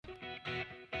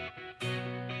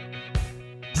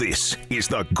This is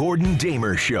the Gordon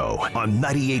Damer Show on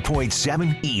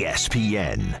 98.7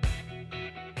 ESPN.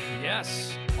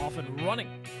 Yes, off and running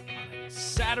on a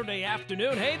Saturday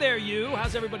afternoon. Hey there, you.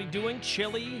 How's everybody doing?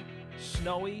 Chilly,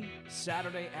 snowy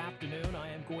Saturday afternoon. I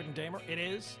am Gordon Damer. It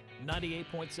is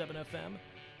 98.7 FM,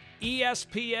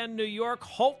 ESPN New York.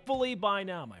 Hopefully by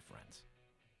now, my friends,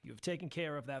 you have taken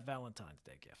care of that Valentine's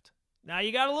Day gift. Now,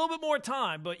 you got a little bit more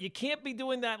time, but you can't be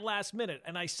doing that last minute.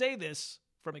 And I say this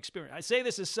from experience. I say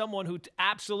this as someone who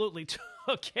absolutely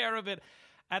took care of it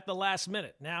at the last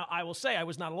minute. Now, I will say I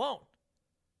was not alone.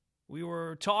 We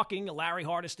were talking, Larry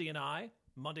Hardesty and I,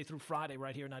 Monday through Friday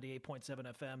right here, 98.7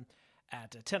 FM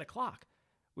at 10 o'clock.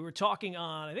 We were talking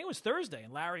on, I think it was Thursday,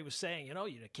 and Larry was saying, you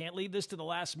can't leave this to the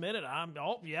last minute.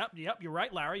 Yep, you're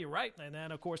right, Larry, you're right. And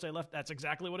then, of course, I left. That's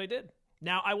exactly what I did.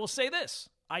 Now, I will say this.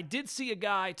 I did see a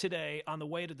guy today on the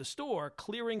way to the store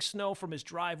clearing snow from his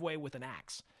driveway with an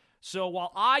axe. So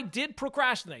while I did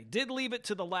procrastinate, did leave it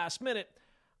to the last minute,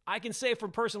 I can say from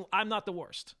personal, I'm not the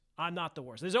worst. I'm not the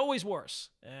worst. There's always worse.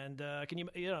 And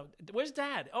where's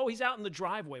Dad? Oh, he's out in the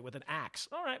driveway with an axe.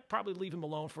 All right, probably leave him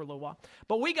alone for a little while.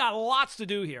 But we got lots to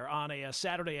do here on a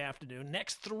Saturday afternoon.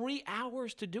 Next 3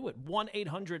 hours to do it.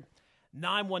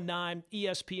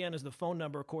 1-800-919-ESPN is the phone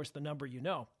number, of course, the number you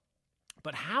know.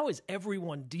 But how is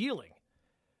everyone dealing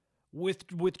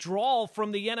with withdrawal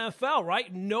from the NFL,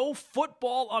 right? No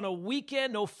football on a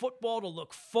weekend, no football to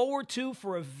look forward to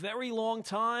for a very long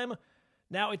time.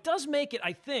 Now, it does make it,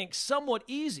 I think, somewhat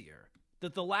easier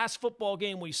that the last football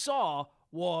game we saw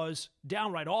was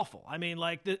downright awful. I mean,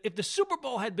 if the Super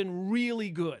Bowl had been really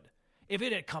good, if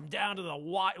it had come down to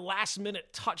the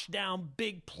last-minute touchdown,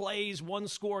 big plays,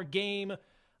 one-score game,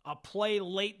 a play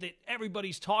late that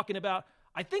everybody's talking about,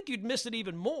 I think you'd miss it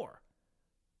even more.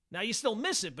 Now, you still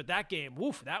miss it, but that game,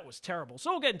 woof, that was terrible.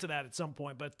 So we'll get into that at some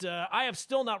point. But I have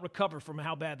still not recovered from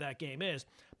how bad that game is.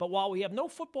 But while we have no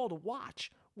football to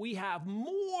watch, we have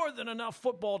more than enough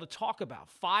football to talk about.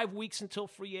 5 weeks until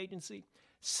free agency,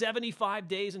 75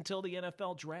 days until the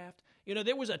NFL draft.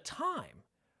 There was a time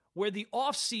where the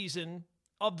offseason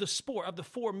of the sport, of the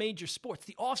four major sports,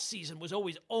 the offseason was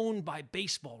always owned by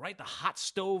baseball, right? The hot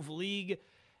stove league.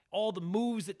 All the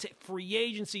moves that take free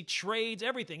agency, trades,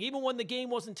 everything. Even when the game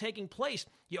wasn't taking place,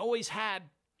 you always had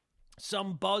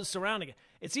some buzz surrounding it.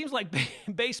 It seems like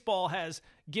baseball has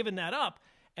given that up,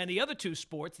 and the other two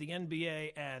sports, the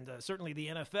NBA and certainly the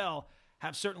NFL,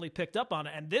 have certainly picked up on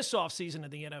it. And this offseason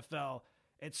of the NFL,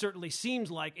 it certainly seems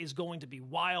like is going to be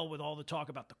wild with all the talk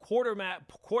about the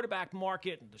quarterback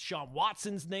market and Deshaun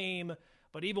Watson's name.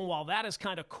 But even while that is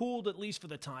kind of cooled, at least for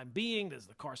the time being, there's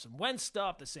the Carson Wentz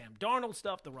stuff, the Sam Darnold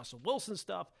stuff, the Russell Wilson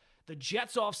stuff. The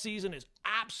Jets offseason is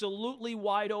absolutely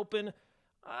wide open.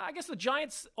 I guess the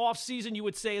Giants offseason, you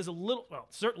would say, is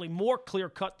certainly more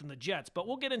clear-cut than the Jets, but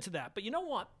we'll get into that. But you know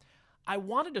what? I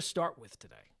wanted to start with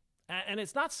today, and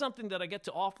it's not something that I get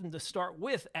to often to start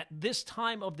with at this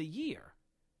time of the year.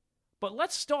 But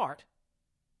let's start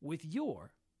with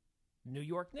your New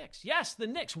York Knicks. Yes, the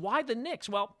Knicks. Why the Knicks?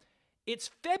 Well,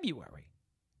 it's February,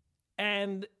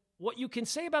 and what you can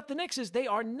say about the Knicks is they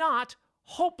are not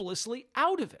hopelessly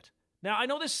out of it. Now, I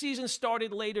know this season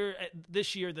started later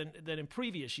this year than in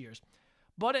previous years,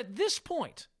 but at this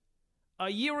point, a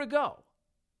year ago,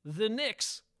 the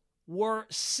Knicks were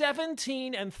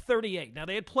 17-38. Now,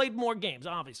 they had played more games,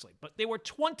 obviously, but they were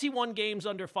 21 games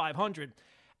under 500.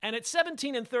 And at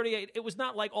 17-38, it was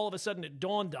not like all of a sudden it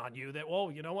dawned on you that,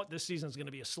 well, you know what, this season is going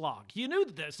to be a slog. You knew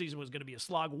that this season was going to be a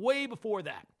slog way before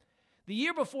that. The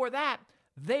year before that,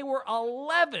 they were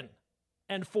 11-47.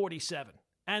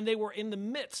 And they were in the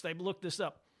midst, I looked this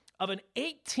up, of an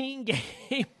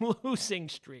 18-game losing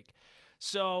streak.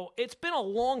 So it's been a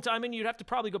long time, and you'd have to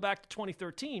probably go back to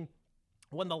 2013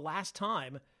 when the last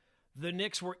time the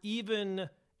Knicks were even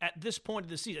at this point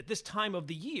of the season, at this time of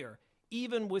the year,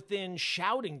 even within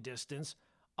shouting distance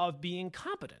of being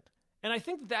competent. And I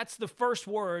think that's the first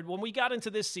word when we got into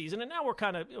this season, and now we're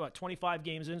kind of 25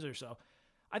 games in or so.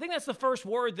 I think that's the first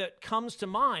word that comes to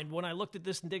mind when I looked at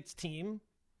this Knicks team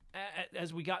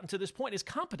as we got into this point is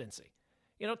competency.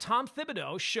 Tom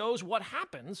Thibodeau shows what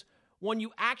happens when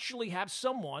you actually have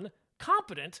someone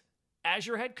competent as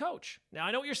your head coach. Now,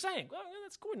 I know what you're saying. Well,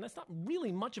 that's Gordon. That's not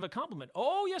really much of a compliment.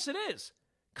 Oh, yes, it is.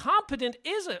 Competent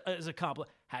is a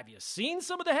compliment. Have you seen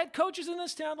some of the head coaches in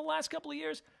this town the last couple of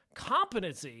years?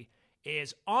 Competency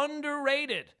is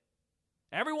underrated.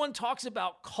 Everyone talks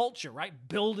about culture, right?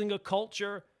 Building a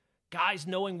culture, guys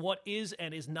knowing what is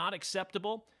and is not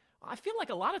acceptable. I feel like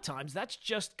a lot of times that's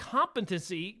just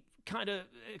competency kind of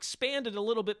expanded a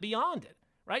little bit beyond it,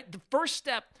 right? The first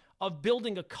step of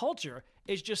building a culture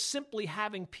is just simply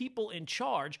having people in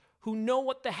charge who know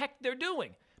what the heck they're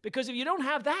doing. Because if you don't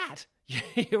have that,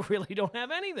 you really don't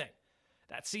have anything.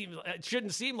 It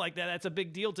shouldn't seem like that. That's a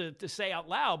big deal to say out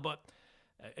loud. But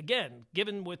again,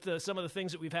 given with some of the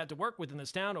things that we've had to work with in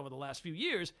this town over the last few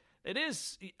years,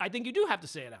 I think you do have to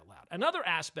say it out loud. Another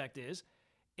aspect is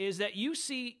that you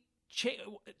see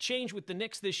change with the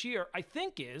Knicks this year, I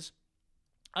think, is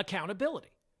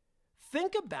accountability.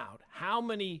 Think about how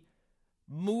many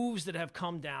moves that have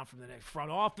come down from the Knicks,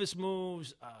 front office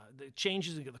moves, the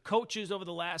changes of the coaches over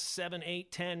the last 7,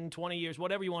 8, 10, 20 years,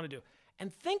 whatever you want to do.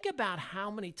 And think about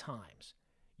how many times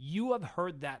you have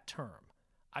heard that term,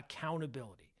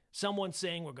 accountability. Someone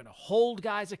saying we're going to hold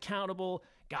guys accountable,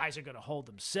 guys are going to hold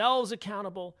themselves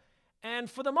accountable.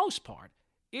 And for the most part,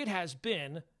 it has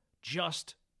been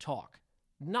just talk.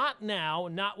 Not now,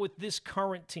 not with this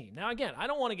current team. Now, again, I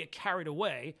don't want to get carried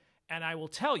away, and I will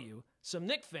tell you, some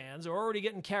Knicks fans are already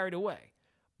getting carried away.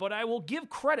 But I will give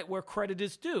credit where credit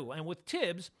is due. And with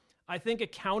Tibbs, I think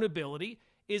accountability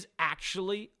is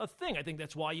actually a thing. I think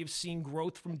that's why you've seen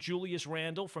growth from Julius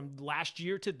Randle from last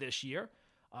year to this year.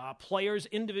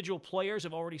 Individual players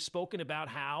have already spoken about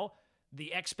how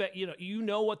you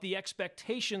know what the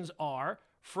expectations are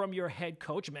from your head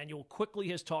coach. Emmanuel quickly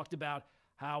has talked about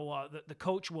how the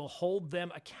coach will hold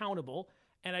them accountable.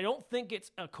 And I don't think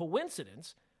it's a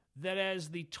coincidence that as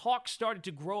the talk started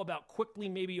to grow about quickly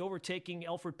maybe overtaking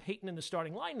Elfrid Payton in the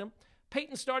starting lineup,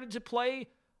 Payton started to play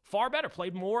far better,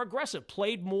 played more aggressive,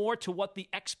 played more to what the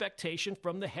expectation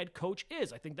from the head coach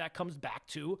is. I think that comes back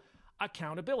to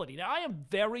accountability. Now, I am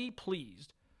very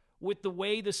pleased with the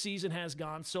way the season has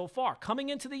gone so far. Coming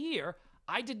into the year,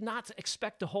 I did not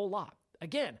expect a whole lot.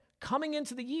 Again, coming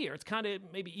into the year, it's kind of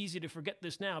maybe easy to forget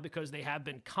this now because they have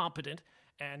been competent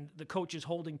and the coach is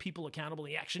holding people accountable.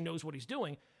 He actually knows what he's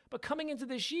doing. But coming into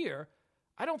this year,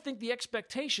 I don't think the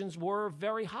expectations were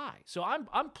very high. So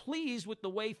I'm pleased with the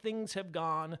way things have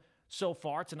gone so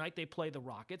far. Tonight they play the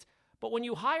Rockets. But when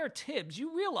you hire Tibbs,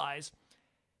 you realize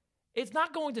it's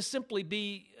not going to simply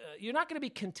be, you're not going to be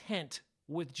content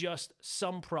with just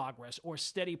some progress or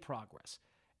steady progress.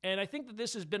 And I think that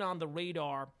this has been on the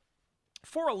radar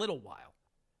for a little while,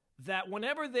 that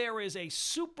whenever there is a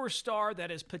superstar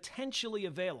that is potentially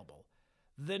available,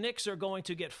 the Knicks are going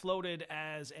to get floated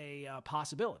as a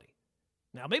possibility.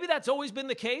 Now, maybe that's always been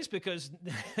the case because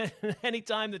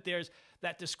anytime that there's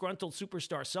that disgruntled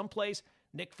superstar someplace,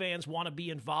 Knicks fans want to be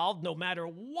involved no matter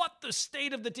what the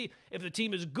state of the team. If the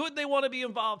team is good, they want to be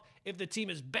involved. If the team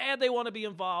is bad, they want to be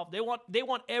involved. They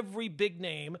want every big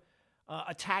name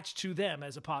attached to them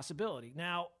as a possibility.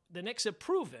 Now, the Knicks have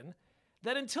proven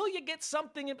that until you get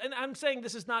something, and I'm saying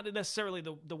this is not necessarily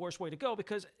the worst way to go,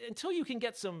 because until you can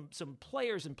get some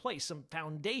players in place, some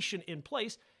foundation in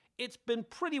place, it's been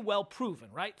pretty well proven,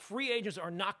 right? Free agents are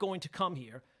not going to come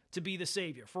here to be the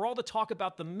savior. For all the talk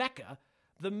about the Mecca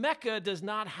does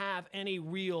not have any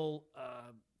real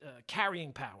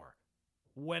carrying power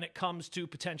when it comes to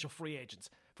potential free agents.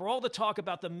 For all the talk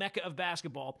about the Mecca of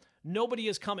basketball, nobody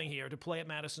is coming here to play at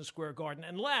Madison Square Garden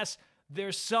unless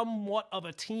there's somewhat of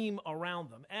a team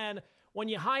around them. And when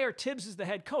you hire Tibbs as the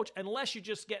head coach, unless you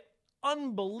just get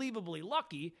unbelievably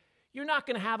lucky, you're not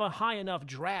going to have a high enough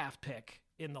draft pick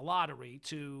in the lottery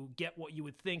to get what you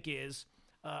would think is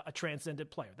a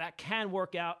transcendent player. That can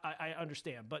work out, I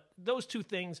understand. But those two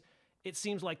things, it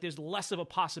seems like there's less of a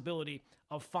possibility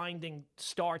of finding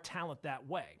star talent that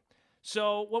way.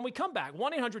 So when we come back,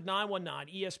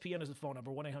 1-800-919-ESPN is the phone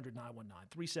number,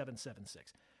 1-800-919-3776.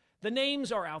 The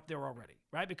names are out there already,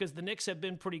 right? Because the Knicks have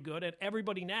been pretty good, and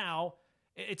everybody now,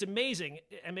 it's amazing,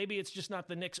 and maybe it's just not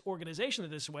the Knicks organization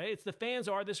this way, it's the fans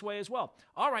are this way as well.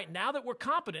 All right, now that we're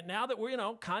competent, now that we're,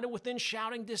 kind of within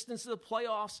shouting distance of the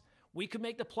playoffs, we could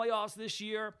make the playoffs this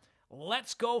year,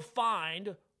 let's go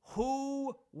find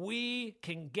who we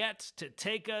can get to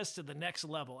take us to the next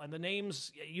level. And the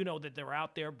names, that they're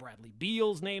out there. Bradley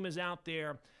Beal's name is out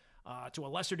there. To a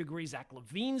lesser degree, Zach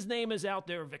LaVine's name is out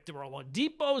there. Victor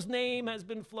Oladipo's name has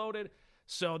been floated.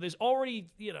 So there's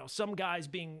already, some guys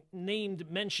being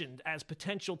mentioned as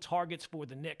potential targets for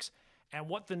the Knicks and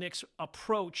what the Knicks'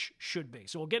 approach should be.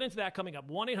 So we'll get into that coming up.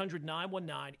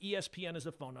 1-800-919-ESPN is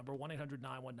the phone number,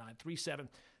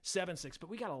 1-800-919-3776. But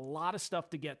we got a lot of stuff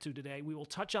to get to today. We will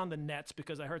touch on the Nets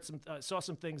because I saw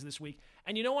some things this week.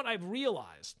 And you know what I've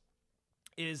realized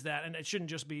is that, and it shouldn't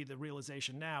just be the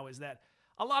realization now, is that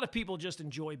a lot of people just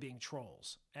enjoy being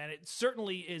trolls. And it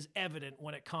certainly is evident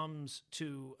when it comes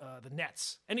to the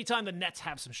Nets. Anytime the Nets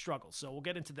have some struggles. So we'll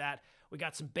get into that. We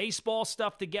got some baseball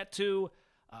stuff to get to.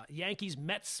 Yankees,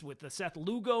 Mets with the Seth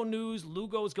Lugo news.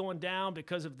 Lugo's going down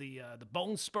because of the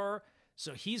bone spur.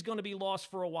 So he's going to be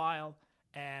lost for a while.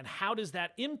 And how does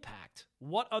that impact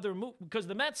what other move? Because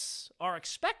the Mets are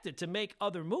expected to make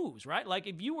other moves, right? Like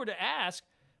if you were to ask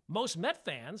most Met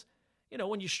fans,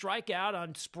 when you strike out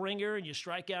on Springer and you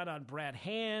strike out on Brad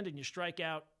Hand and you strike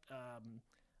out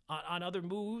on other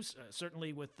moves,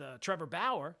 certainly with Trevor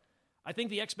Bauer, I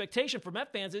think the expectation for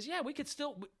Met fans is, we could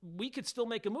still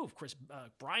make a move. Chris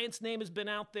Bryant's name has been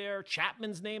out there.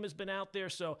 Chapman's name has been out there.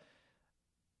 So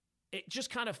it just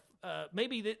kind of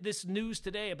maybe this news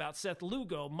today about Seth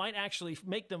Lugo might actually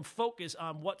make them focus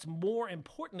on what's more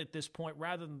important at this point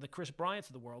rather than the Chris Bryants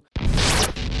of the world.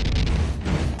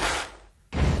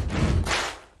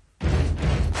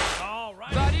 All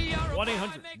right.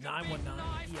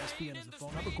 1-800-919-ESPN is the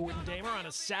phone number. Gordon Damer on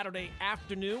a Saturday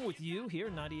afternoon with you here,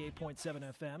 98.7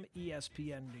 FM,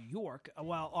 ESPN New York.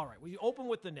 Well, all right, we open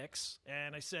with the Knicks,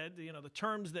 and I said, the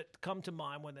terms that come to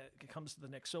mind when it comes to the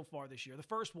Knicks so far this year. The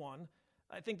first one,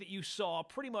 I think that you saw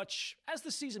pretty much as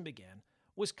the season began,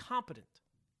 was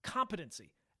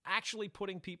competency, actually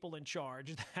putting people in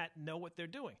charge that know what they're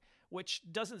doing, which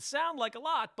doesn't sound like a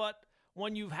lot, but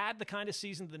when you've had the kind of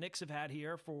season the Knicks have had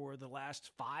here for the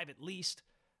last 5 at least,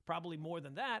 probably more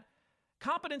than that,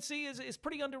 competency is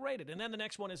pretty underrated. And then the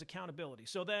next one is accountability.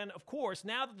 So then, of course,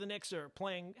 now that the Knicks are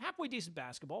playing halfway decent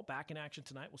basketball, back in action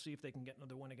tonight, we'll see if they can get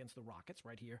another win against the Rockets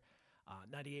right here,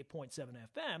 98.7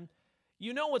 FM.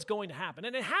 You know what's going to happen.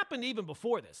 And it happened even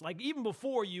before this. Like even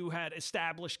before you had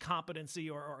established competency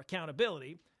or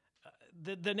accountability,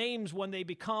 the names, when they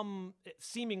become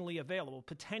seemingly available,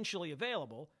 potentially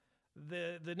available,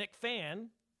 the Knick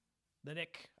fan, the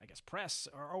Knick, press,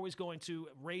 are always going to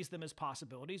raise them as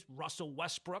possibilities. Russell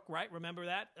Westbrook, right? Remember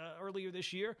that earlier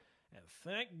this year? And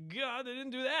thank God they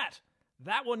didn't do that.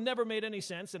 That one never made any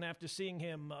sense. And after seeing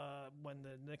him when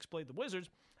the Knicks played the Wizards,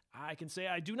 I can say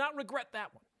I do not regret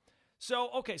that one. So,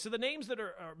 okay, so the names that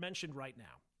are mentioned right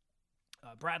now.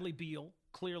 Bradley Beal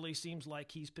clearly seems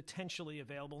like he's potentially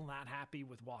available, not happy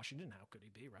with Washington. How could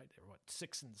he be, right? They're,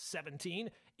 6-17?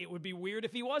 It would be weird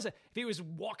if he wasn't. If he was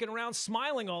walking around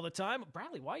smiling all the time.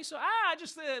 Bradley, why are you so,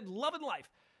 just loving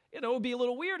life. It would be a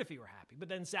little weird if he were happy. But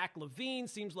then Zach LaVine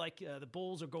seems like the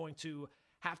Bulls are going to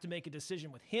have to make a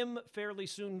decision with him fairly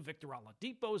soon. Victor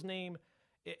Oladipo's name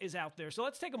is out there. So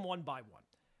let's take them one by one.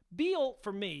 Beal,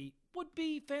 for me, would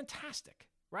be fantastic,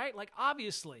 right? Like,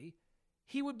 obviously,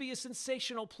 he would be a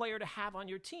sensational player to have on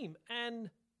your team. And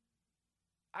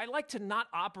I like to not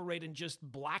operate in just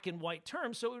black and white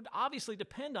terms, so it would obviously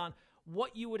depend on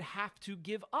what you would have to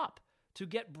give up to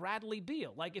get Bradley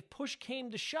Beal. Like, if push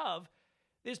came to shove,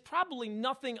 there's probably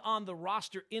nothing on the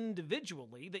roster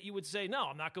individually that you would say, no,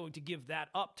 I'm not going to give that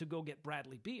up to go get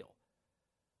Bradley Beal.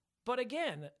 But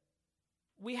again,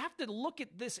 we have to look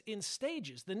at this in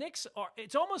stages.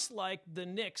 It's almost like the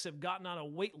Knicks have gotten on a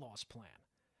weight loss plan.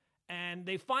 And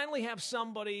they finally have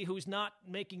somebody who's not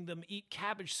making them eat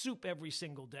cabbage soup every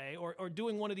single day or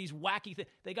doing one of these wacky things.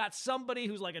 They got somebody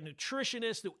who's like a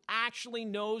nutritionist who actually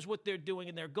knows what they're doing,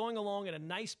 and they're going along at a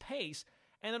nice pace.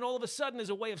 And then all of a sudden, as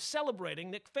a way of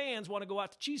celebrating, Knick fans want to go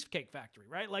out to Cheesecake Factory,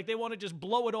 right? Like they want to just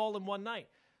blow it all in one night.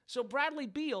 So Bradley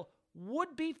Beal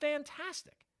would be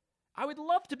fantastic. I would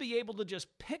love to be able to just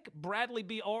pick Bradley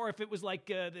Beal, or if it was like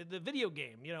the video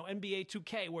game, NBA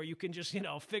 2K, where you can just,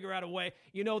 figure out a way,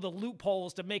 the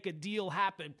loopholes to make a deal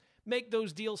happen. Make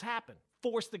those deals happen.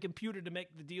 Force the computer to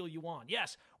make the deal you want.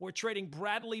 Yes, we're trading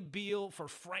Bradley Beal for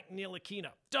Frank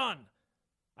Ntilikina. Done.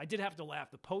 I did have to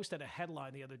laugh. The Post had a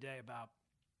headline the other day about,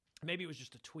 maybe it was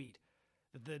just a tweet,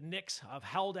 that the Knicks have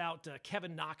held out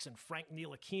Kevin Knox and Frank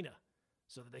Ntilikina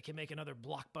so that they can make another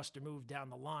blockbuster move down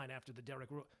the line after the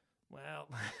Derrick Rose. Well,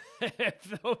 if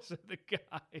those are the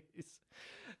guys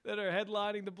that are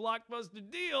headlining the blockbuster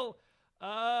deal,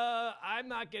 I'm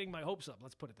not getting my hopes up.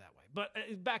 Let's put it that way.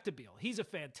 But back to Beal. He's a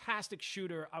fantastic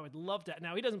shooter. I would love to.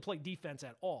 Now, he doesn't play defense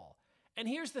at all. And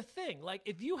here's the thing. Like,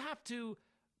 if you have to,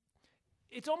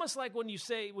 it's almost like when you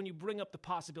bring up the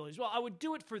possibilities, well, I would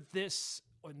do it for this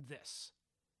and this.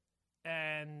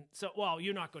 And so, well,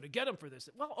 you're not going to get him for this.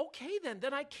 Well, okay,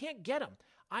 then I can't get him.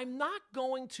 I'm not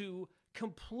going to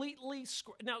completely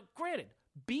now, granted,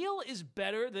 Beal is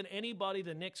better than anybody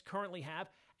the Knicks currently have,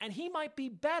 and he might be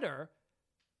better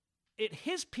at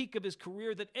his peak of his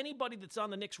career than anybody that's on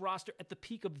the Knicks roster at the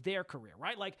peak of their career,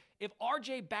 right? Like, if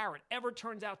RJ Barrett ever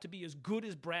turns out to be as good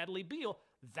as Bradley Beal,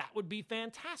 that would be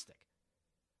fantastic.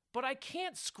 But I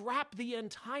can't scrap the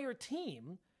entire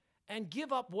team and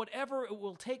give up whatever it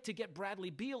will take to get Bradley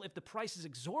Beal if the price is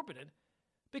exorbitant,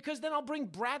 because then I'll bring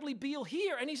Bradley Beal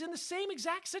here, and he's in the same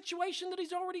exact situation that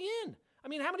he's already in. I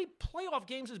mean, how many playoff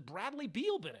games has Bradley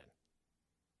Beal been in?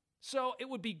 So it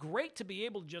would be great to be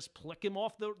able to just pluck him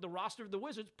off the roster of the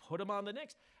Wizards, put him on the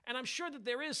Knicks. And I'm sure that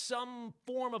there is some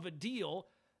form of a deal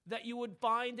that you would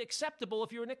find acceptable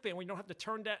if you're a Knicks fan, where you don't have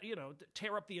to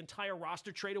tear up the entire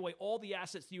roster, trade away all the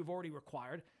assets that you've already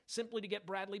required simply to get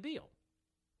Bradley Beal.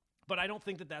 But I don't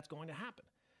think that that's going to happen.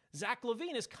 Zach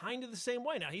LaVine is kind of the same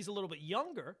way. Now, he's a little bit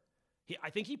younger. I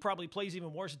think he probably plays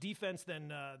even worse defense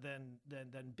than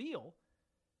Beal.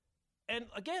 And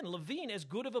again, LaVine, as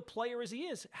good of a player as he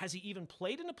is, has he even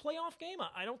played in a playoff game?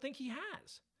 I don't think he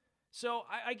has. So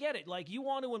I get it. Like, you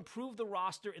want to improve the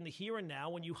roster in the here and now.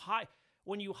 When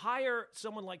you hire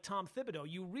someone like Tom Thibodeau,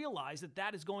 you realize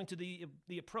that is going to the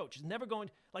approach. It's never going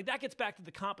 – like, that gets back to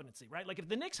the competency, right? Like, if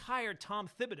the Knicks hired Tom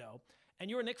Thibodeau and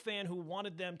you're a Knicks fan who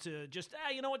wanted them to just,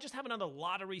 just have another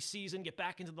lottery season, get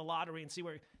back into the lottery and see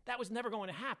where – that was never going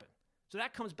to happen. So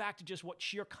that comes back to just what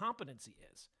sheer competency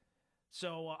is.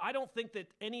 So I don't think that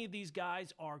any of these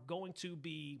guys are going to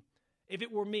be – if it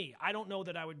were me, I don't know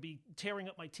that I would be tearing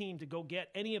up my team to go get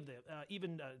any of the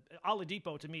even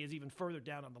Oladipo to me is even further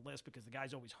down on the list because the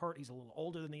guy's always hurt. He's a little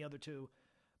older than the other two.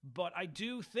 But I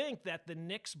do think that the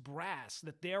Knicks brass,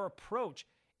 that their approach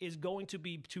is going to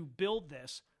be to build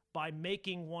this by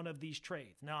making one of these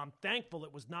trades. Now, I'm thankful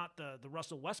it was not the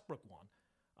Russell Westbrook one.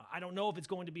 I don't know if it's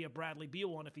going to be a Bradley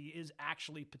Beal one if he is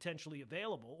actually potentially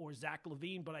available, or Zach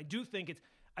LaVine, but I do think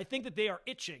I think that they are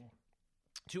itching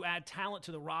to add talent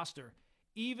to the roster,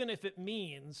 even if it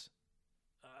means,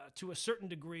 to a certain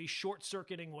degree,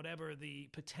 short-circuiting whatever the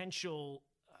potential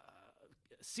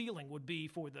ceiling would be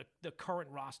for the current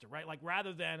roster, right? Like,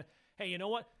 rather than, hey, you know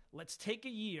what? Let's take a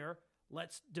year,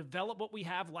 let's develop what we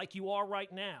have like you are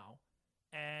right now,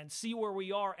 and see where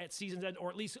we are at season's end, or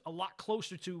at least a lot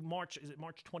closer to March. Is it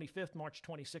March 25th, March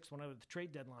 26th, whenever the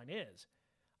trade deadline is?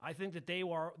 I think that they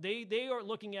are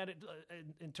looking at it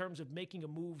in terms of making a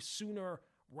move sooner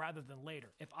rather than later.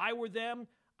 If I were them,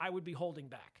 I would be holding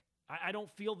back. I don't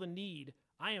feel the need.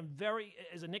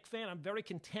 As a Knicks fan, I'm very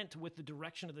content with the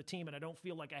direction of the team, and I don't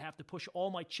feel like I have to push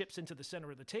all my chips into the center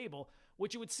of the table,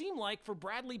 which it would seem like for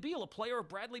Bradley Beal, a player of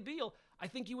Bradley Beal, I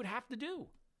think you would have to do.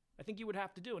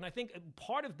 And I think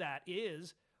part of that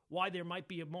is why there might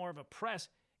be more of a press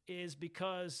is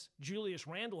because Julius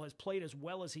Randle has played as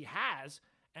well as he has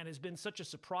and has been such a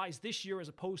surprise this year as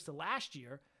opposed to last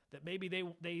year that maybe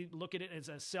they look at it as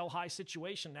a sell-high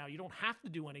situation now. You don't have to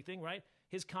do anything, right?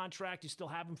 His contract, you still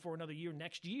have him for another year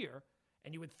next year,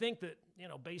 and you would think that,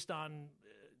 based on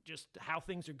just how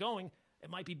things are going, it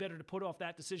might be better to put off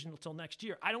that decision until next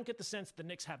year. I don't get the sense the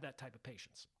Knicks have that type of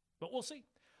patience, but we'll see.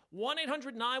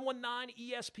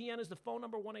 1-800-919-ESPN is the phone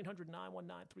number,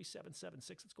 1-800-919-3776.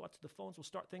 Let's go out to the phones. We'll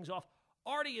start things off.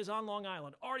 Artie is on Long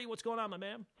Island. Artie, what's going on, my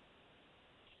man?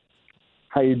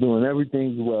 How you doing?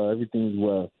 Everything's well.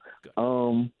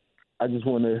 Good. I just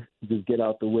want to just get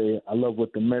out the way. I love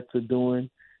what the Mets are doing,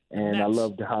 and Mets. I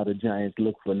love how the Giants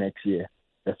look for next year.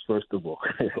 That's first of all.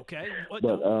 Okay. But,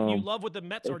 you love what the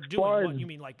Mets are doing. What, you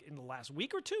mean like in the last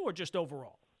week or two, or just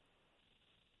overall?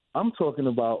 I'm talking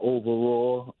about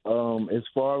overall. As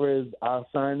far as our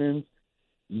signings,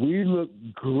 we look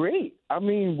great. I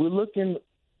mean,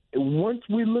 once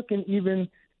we're looking even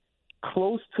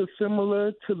close to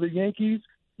similar to the Yankees,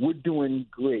 we're doing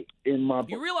great in my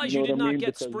book. You realize you did not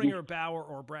get Springer, Bauer,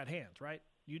 or Brad Hand, right?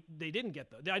 They didn't get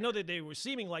those. I know that they were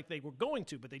seeming like they were going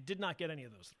to, but they did not get any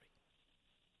of those three.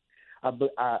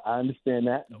 I understand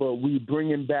that, Okay. But we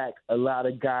bringing back a lot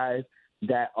of guys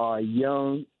that are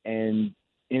young and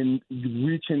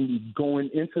going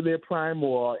into their prime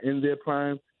or in their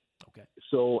prime. Okay.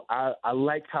 So I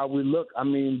like how we look. I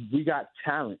mean, we got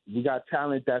talent. We got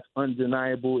talent that's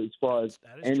undeniable as far as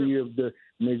any true. of the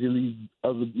Major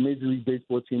League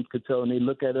Baseball teams could tell. And they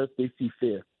look at us, they see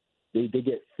fear. They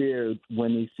get fear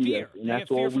when they see us. And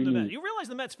that's all we need. You realize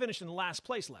the Mets finished in last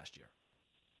place last year.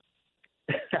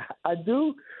 I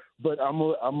do, but I'm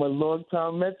a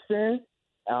long-time Mets fan.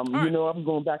 Right. I'm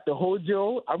going back to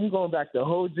Hojo.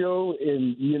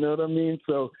 And you know what I mean?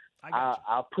 So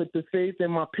I put the faith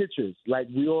in my pitchers like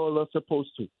we all are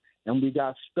supposed to. And we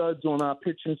got studs on our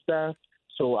pitching staff,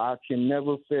 so I can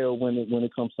never fail when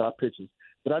it comes to our pitchers.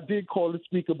 But I did call to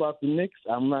speak about the Knicks.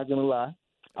 I'm not going to lie.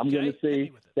 I'm going to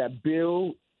say that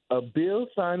a Bill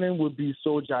signing would be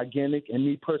so gigantic. And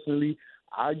me personally,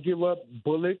 I'd give up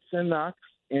Bullets and Knox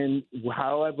and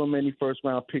however many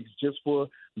first-round picks just for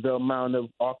the amount of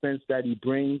offense that he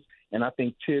brings. And I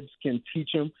think Tibbs can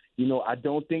teach him. I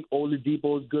don't think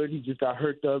Oladipo is good. He just got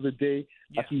hurt the other day.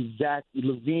 Yeah. I see Zach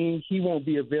LaVine. He won't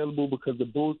be available because the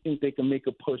Bulls think they can make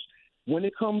a push. When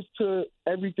it comes to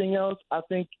everything else, I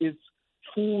think it's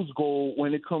fool's gold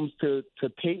when it comes to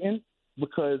Peyton,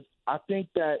 because I think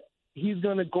that he's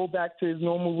going to go back to his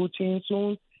normal routine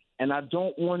soon, and I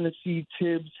don't want to see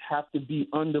Tibbs have to be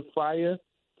under fire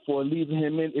for leaving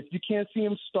him in. If you can't see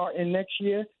him starting next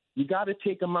year, you got to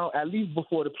take him out at least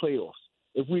before the playoffs.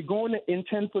 If we're going to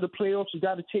intend for the playoffs, you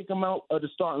got to take him out of the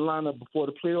starting lineup before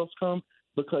the playoffs come,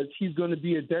 because he's going to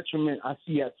be a detriment, I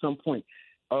see, at some point.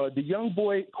 The young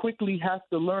boy quickly has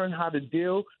to learn how to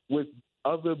deal with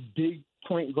other big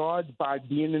point guards by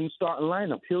being in the starting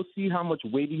lineup. He'll see how much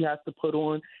weight he has to put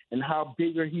on and how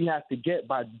bigger he has to get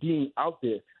by being out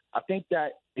there. I think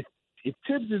that if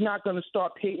Tibbs is not going to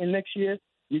start Peyton next year,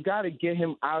 you got to get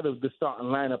him out of the starting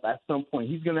lineup at some point.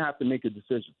 He's going to have to make a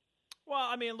decision. Well,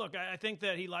 I mean, look, I think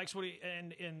that he likes what he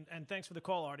and thanks for the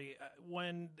call, Artie.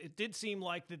 When it did seem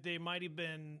like that there might have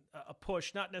been a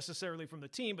push, not necessarily from the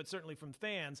team, but certainly from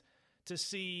fans, to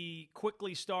see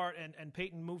quickly start and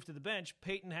Peyton move to the bench.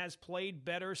 Peyton has played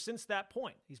better since that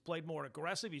point. He's played more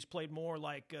aggressive. He's played more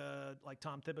like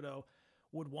Tom Thibodeau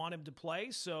would want him to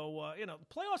play. So,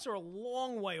 the playoffs are a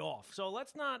long way off. So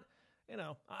let's not,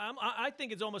 I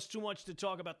think it's almost too much to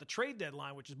talk about the trade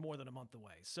deadline, which is more than a month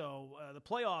away. So the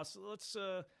playoffs,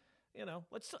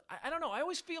 I don't know. I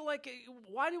always feel like,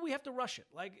 why do we have to rush it?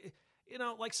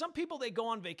 Like some people, they go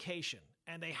on vacation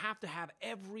and they have to have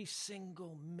every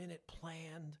single minute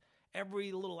planned,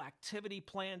 every little activity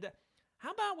planned.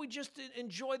 How about we just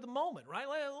enjoy the moment, right?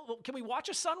 Can we watch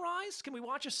a sunrise? Can we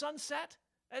watch a sunset?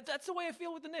 That's the way I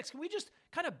feel with the Knicks. Can we just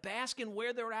kind of bask in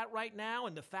where they're at right now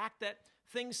and the fact that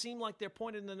things seem like they're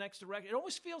pointed in the next direction? It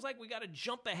always feels like we got to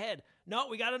jump ahead. No,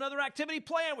 we got another activity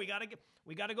planned. We got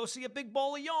to go see a big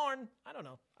bowl of yarn. I don't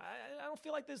know. I don't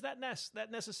feel like there's that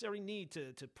necessary need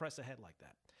to press ahead like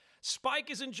that. Spike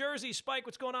is in Jersey. Spike,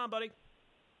 what's going on, buddy?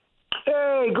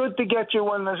 Hey, good to get you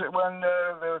when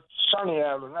the sunny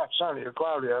out, not sunny or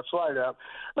cloudy out, it's light out.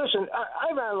 Listen,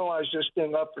 I've analyzed this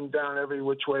thing up and down every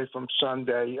which way from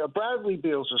Sunday. Bradley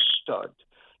Beal's a stud.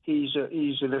 He's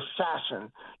an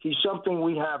assassin. He's something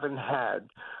we haven't had.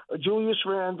 Julius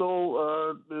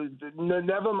Randle,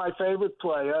 never my favorite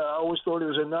player. I always thought he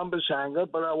was a numbers hanger,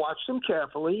 but I watched him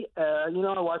carefully. I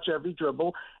watch every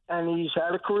dribble, and he's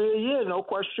had a career year, no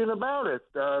question about it.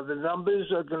 The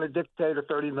numbers are going to dictate a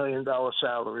 $30 million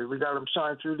salary. We got him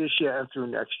signed through this year and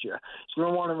through next year. So we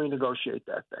don't want to renegotiate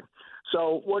that thing.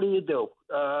 So what do?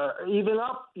 Even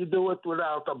up, you do it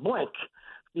without a blink.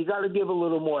 You got to give a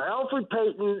little more. Elfrid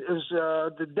Payton is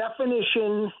the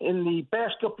definition in the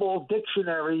basketball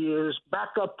dictionary is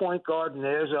backup point guard, and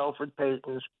there's Elfrid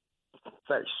Payton's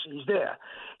face. He's there.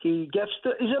 He's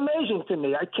amazing to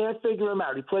me. I can't figure him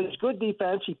out. He plays good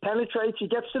defense. He penetrates. He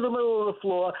gets to the middle of the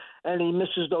floor, and he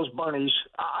misses those bunnies.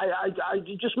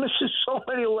 He just misses so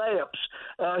many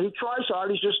layups. He tries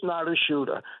hard. He's just not a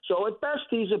shooter. So at best,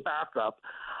 he's a backup.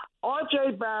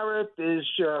 R.J. Barrett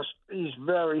he's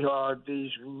very hard.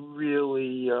 He's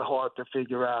really hard to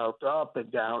figure out. Up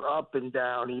and down, up and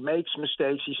down. He makes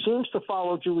mistakes. He seems to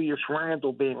follow Julius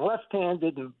Randle being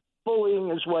left-handed and bullying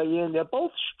his way in. They're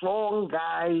both strong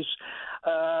guys.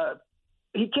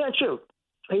 He can't shoot.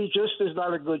 He just is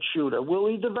not a good shooter. Will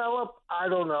he develop? I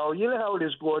don't know. You know how it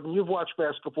is, Gordon. You've watched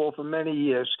basketball for many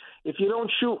years. If you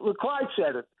don't shoot, Clyde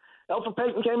said it. Elfrid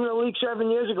Payton came in the league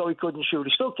 7 years ago. He couldn't shoot.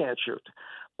 He still can't shoot.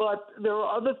 But there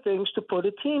are other things to put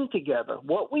a team together.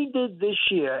 What we did this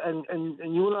year, and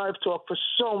you and I have talked for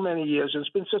so many years, and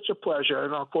it's been such a pleasure,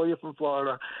 and I'll call you from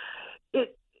Florida,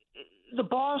 the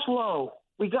bar's low.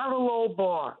 We got a low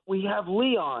bar. We have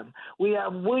Leon. We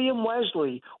have William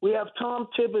Wesley. We have Tom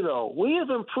Thibodeau. We have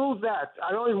improved that.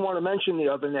 I don't even want to mention the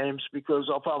other names because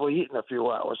I'll probably eat in a few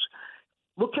hours.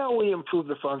 Look how we improved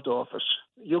the front office.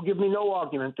 You'll give me no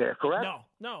argument there, correct?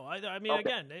 No. I mean, okay.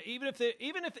 Again,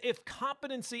 even if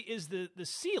competency is the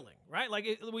ceiling, right? Like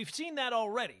we've seen that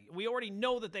already. We already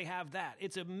know that they have that.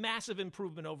 It's a massive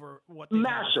improvement over what they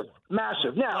massive.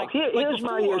 Now, here's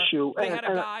before, my issue. They had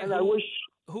a guy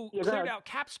who cleared out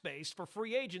cap space for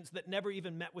free agents that never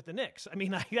even met with the Knicks. I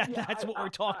mean, that's what we're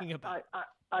talking about.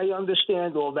 I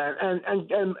understand all that,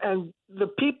 and the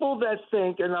people that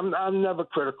think, and I'm never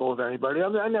critical of anybody.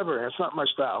 I never am. It's not my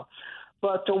style.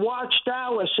 But to watch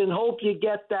Dallas and hope you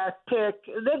get that pick,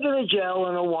 they're going to gel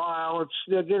in a while.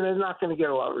 They're not going to get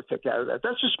a lottery pick out of that.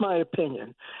 That's just my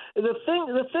opinion. The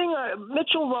thing,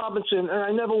 Mitchell Robinson, and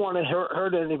I never want to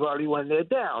hurt anybody when they're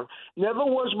down, never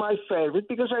was my favorite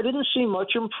because I didn't see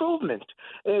much improvement.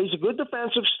 He's a good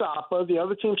defensive stopper. The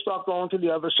other team start going to the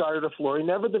other side of the floor. He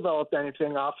never developed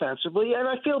anything offensively, and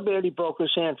I feel bad he broke his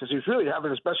hand because he was really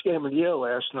having his best game of the year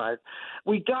last night.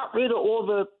 We got rid of all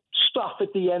the stuff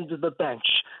at the end of the bench.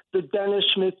 The Dennis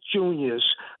Smith Jr.'s,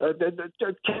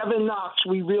 the Kevin Knox,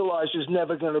 we realize is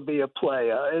never going to be a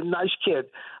player, a nice kid.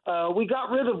 We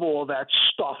got rid of all that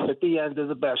stuff at the end of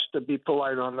the bench, to be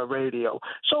polite on the radio.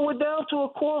 So we're down to a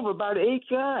core of about 8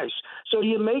 guys. So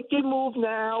you make your move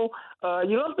now.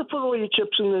 You don't have to put all your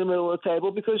chips in the middle of the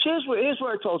table, because here's what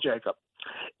I told Jacob.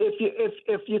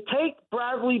 If you take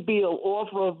Bradley Beal off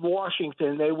of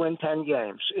Washington, they win 10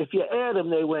 games. If you add him,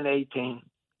 they win 18.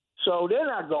 So they're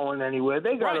not going anywhere.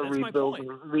 They got to rebuild.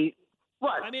 Right.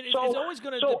 I mean, it's always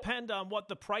going to depend on what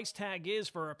the price tag is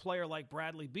for a player like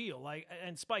Bradley Beal.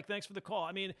 And Spike, thanks for the call.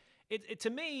 I mean, to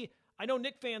me, I know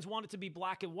Knicks fans want it to be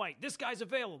black and white. This guy's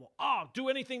available. Oh, do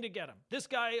anything to get him. This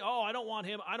guy, I don't want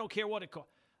him. I don't care what it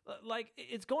costs.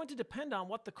 It's going to depend on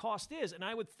what the cost is. And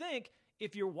I would think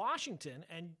if you're Washington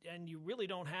and you really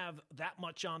don't have that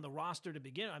much on the roster to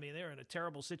begin, I mean, they're in a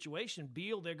terrible situation.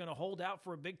 Beal, they're going to hold out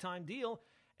for a big-time deal.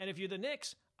 And if you're the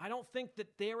Knicks, I don't think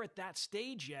that they're at that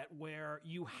stage yet where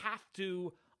you have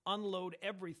to unload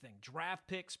everything, draft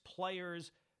picks,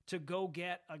 players, to go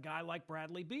get a guy like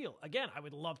Bradley Beal. Again, I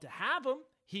would love to have him.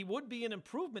 He would be an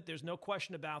improvement. There's no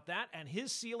question about that. And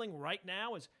his ceiling right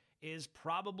now is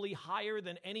probably higher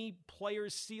than any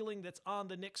player's ceiling that's on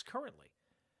the Knicks currently.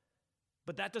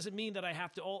 But that doesn't mean that I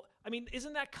have to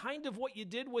isn't that kind of what you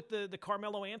did with the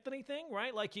Carmelo Anthony thing,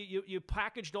 right? Like you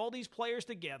packaged all these players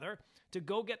together to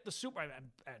go get the super, and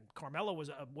Carmelo was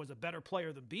a better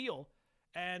player than Beal,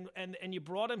 and you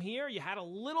brought him here. You had a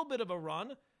little bit of a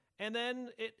run, and then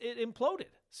it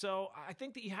imploded. So I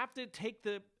think that you have to take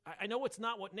I know it's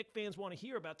not what Knicks fans want to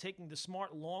hear about taking the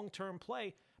smart long-term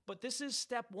play, but this is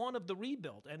step one of the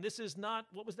rebuild. And this is not,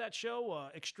 what was that show?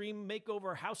 Extreme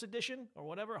Makeover House Edition or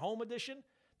whatever, Home Edition?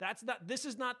 This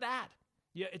is not that.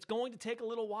 Yeah, it's going to take a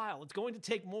little while. It's going to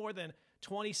take more than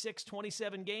 26,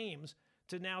 27 games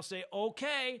to now say,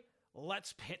 okay,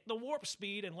 let's hit the warp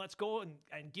speed and let's go and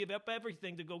give up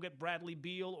everything to go get Bradley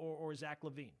Beal or Zach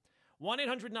LaVine.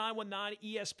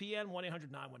 1-800-919-ESPN,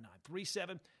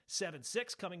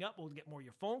 1-800-919-3776. Coming up, we'll get more of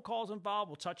your phone calls involved.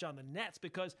 We'll touch on the Nets,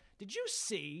 because did you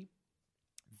see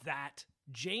that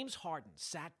James Harden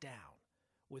sat down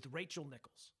with Rachel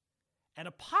Nichols and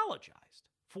apologized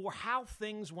for how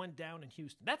things went down in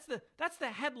Houston? That's the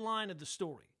headline of the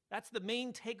story. That's the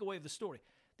main takeaway of the story.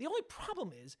 The only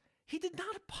problem is he did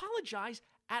not apologize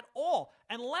at all,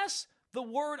 unless the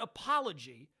word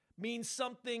apology means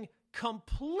something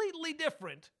completely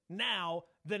different now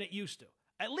than it used to.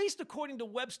 At least according to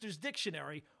Webster's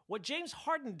dictionary, what James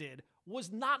Harden did was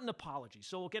not an apology.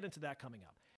 So we'll get into that coming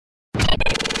up.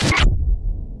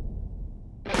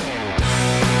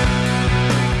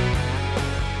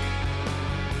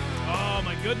 Oh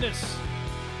my goodness.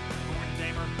 Gordon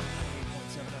Damer,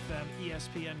 98.7 FM,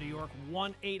 ESPN New York,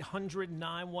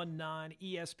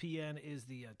 1-800-919-ESPN is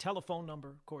the telephone number.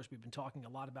 Of course, we've been talking a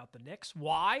lot about the Knicks.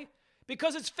 Why?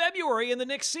 Because it's February and the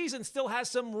Knicks season still has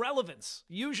some relevance.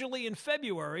 Usually in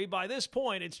February, by this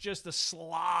point, it's just a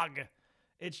slog.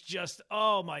 It's just,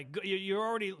 oh my God, you're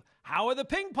already, how are the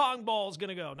ping pong balls going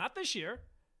to go? Not this year.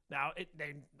 Now,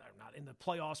 they're not in the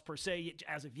playoffs per se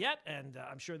as of yet, and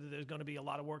I'm sure that there's going to be a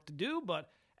lot of work to do,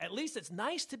 but at least it's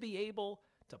nice to be able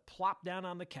to plop down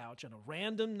on the couch on a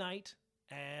random night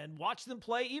and watch them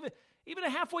play, even a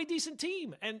halfway decent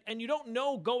team. And you don't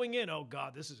know going in, oh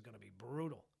God, this is going to be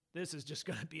brutal. This is just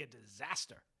going to be a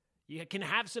disaster. You can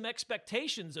have some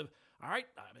expectations of, all right,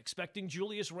 I'm expecting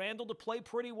Julius Randle to play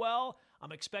pretty well.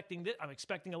 I'm expecting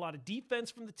a lot of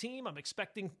defense from the team. I'm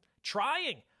expecting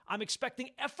trying. I'm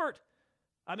expecting effort.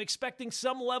 I'm expecting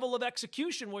some level of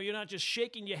execution where you're not just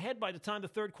shaking your head by the time the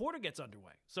third quarter gets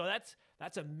underway. So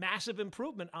that's a massive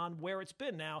improvement on where it's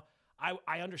been. Now,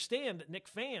 I understand that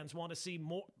Knicks fans want to see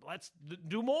more. Let's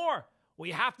do more.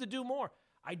 We have to do more.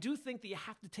 I do think that you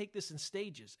have to take this in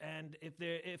stages. And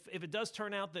if it does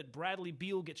turn out that Bradley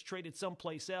Beal gets traded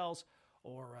someplace else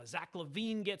or Zach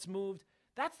LaVine gets moved,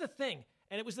 that's the thing.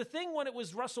 And it was the thing when it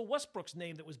was Russell Westbrook's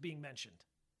name that was being mentioned.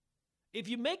 If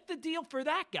you make the deal for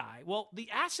that guy, well, the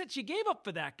assets you gave up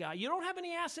for that guy, you don't have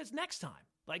any assets next time.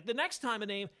 Like the next time a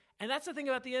name, and that's the thing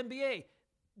about the NBA.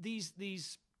 These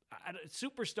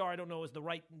superstar, I don't know is the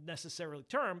right necessarily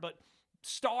term, but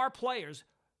star players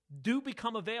do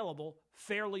become available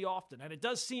fairly often. And it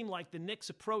does seem like the Knicks'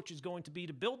 approach is going to be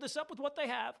to build this up with what they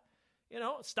have,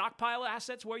 stockpile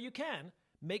assets where you can,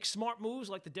 make smart moves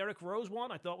like the Derrick Rose one.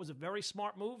 I thought was a very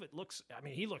smart move.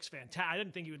 He looks fantastic. I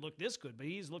didn't think he would look this good, but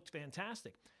he's looked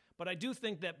fantastic. But I do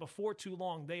think that before too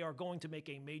long, they are going to make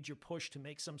a major push to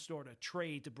make some sort of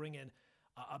trade to bring in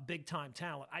a big-time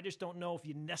talent. I just don't know if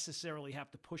you necessarily have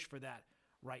to push for that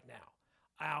right now.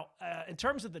 Now, in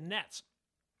terms of the Nets,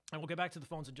 and we'll get back to the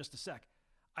phones in just a sec.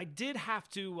 I did have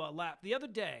to laugh. The other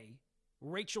day,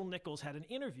 Rachel Nichols had an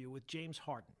interview with James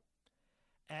Harden,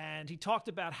 and he talked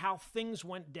about how things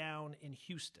went down in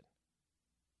Houston.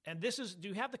 And this is, do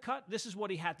you have the cut? This is what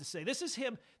he had to say. This is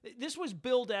him. This was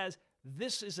billed as,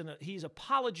 he's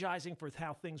apologizing for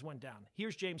how things went down.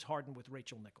 Here's James Harden with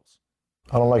Rachel Nichols.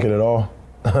 I don't like it at all,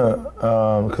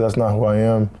 because that's not who I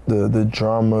am. The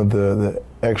drama, the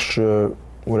extra,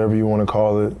 whatever you want to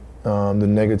call it, the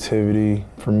negativity.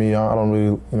 For me, I don't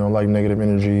really, like negative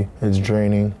energy. It's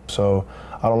draining. So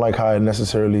I don't like how it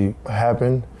necessarily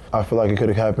happened. I feel like it could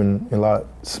have happened a lot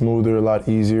smoother, a lot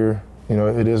easier.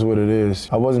 It is what it is.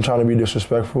 I wasn't trying to be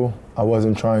disrespectful. I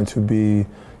wasn't trying to be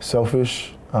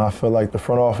selfish. I feel like the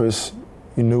front office,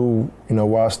 knew,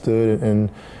 where I stood and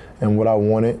what I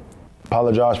wanted.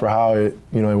 Apologize for how it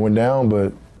went down,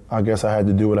 but I guess I had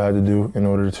to do what I had to do in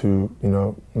order to,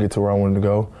 get to where I wanted to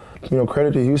go.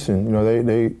 Credit to Houston.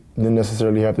 They didn't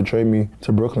necessarily have to trade me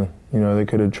to Brooklyn. They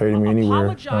could have traded me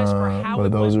anywhere. But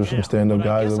those are some stand-up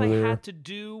guys over there. I had to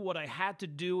do what I had to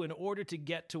do in order to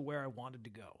get to where I wanted to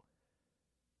go.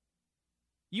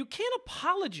 You can't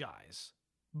apologize,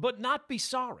 but not be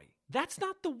sorry. That's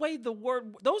not the way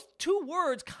those two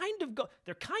words kind of go.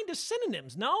 They're kind of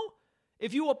synonyms, no?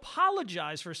 If you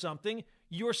apologize for something,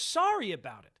 you're sorry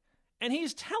about it. And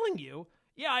he's telling you,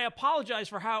 yeah, I apologize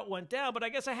for how it went down, but I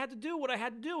guess I had to do what I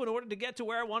had to do in order to get to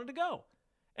where I wanted to go.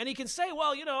 And he can say,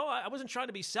 well, I wasn't trying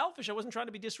to be selfish. I wasn't trying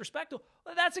to be disrespectful.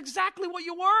 Well, that's exactly what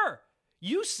you were.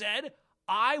 You said,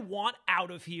 I want out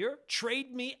of here.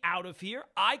 Trade me out of here.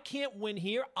 I can't win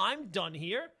here. I'm done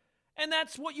here. And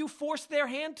that's what you forced their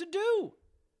hand to do.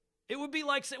 It would be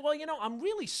like, say, well, I'm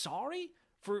really sorry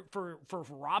for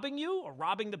robbing you or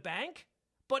robbing the bank.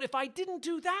 But if I didn't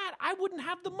do that, I wouldn't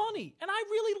have the money. And I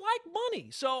really like money.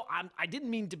 So I didn't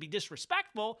mean to be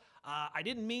disrespectful. I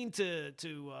didn't mean to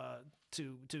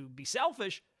be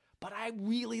selfish. But I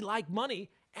really like money,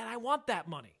 and I want that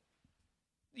money.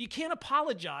 You can't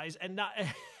apologize and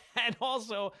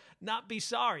also not be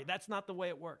sorry. That's not the way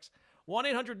it works.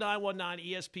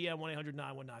 1-800-919-ESPN,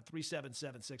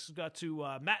 1-800-919-3776. We've got to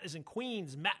Matt is in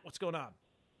Queens. Matt, what's going on?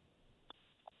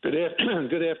 Good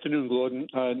afternoon, Gordon.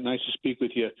 Nice to speak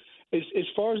with you. As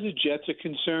far as the Jets are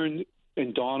concerned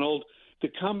and Donald, the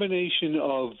combination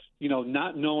of,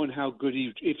 not knowing how good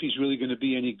if he's really going to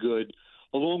be any good,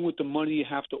 along with the money you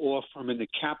have to offer him and the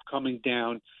cap coming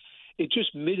down, it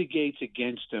just mitigates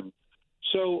against him.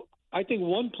 So I think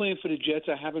one plan for the Jets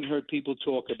I haven't heard people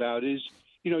talk about is,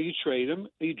 you trade him,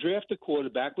 you draft a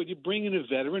quarterback, but you bring in a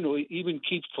veteran or even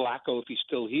keep Flacco if he's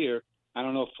still here. I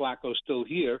don't know if Flacco's still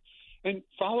here. And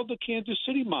follow the Kansas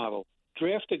City model.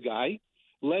 Draft a guy,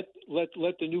 let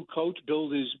the new coach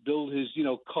build his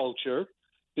culture.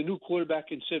 The new quarterback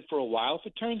can sit for a while. If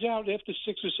it turns out after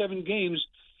 6 or 7 games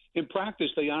in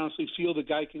practice they honestly feel the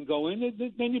guy can go in,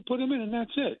 then you put him in and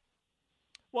that's it.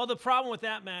 Well, the problem with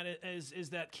that, Matt,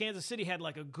 is that Kansas City had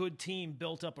like a good team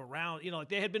built up around, like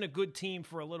they had been a good team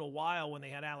for a little while when they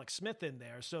had Alex Smith in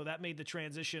there. So that made the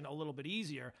transition a little bit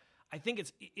easier. I think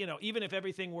it's, even if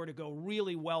everything were to go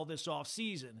really well this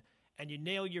offseason and you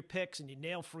nail your picks and you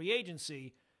nail free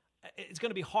agency, it's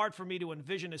going to be hard for me to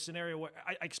envision a scenario where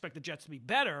I expect the Jets to be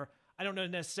better. I don't know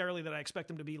necessarily that I expect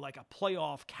them to be like a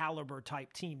playoff caliber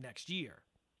type team next year.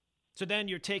 So then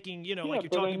you're taking, like you're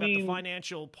talking about the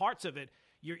financial parts of it.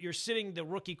 You're sitting the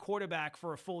rookie quarterback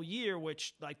for a full year,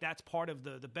 which like that's part of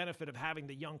the benefit of having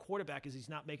the young quarterback is he's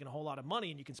not making a whole lot of money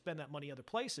and you can spend that money other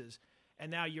places.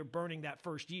 And now you're burning that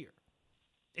first year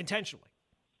intentionally.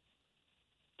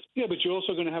 Yeah, but you're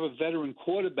also going to have a veteran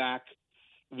quarterback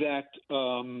that,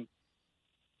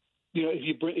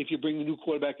 if you bring the new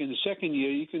quarterback in the second year,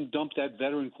 you can dump that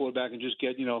veteran quarterback and just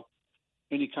get,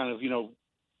 any kind of,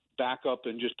 backup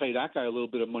and just pay that guy a little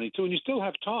bit of money too. And you still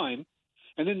have time.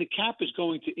 And then the cap is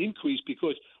going to increase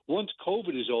because once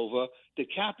COVID is over, the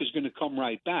cap is going to come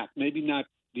right back. Maybe not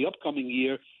the upcoming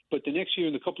year, but the next year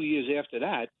and a couple of years after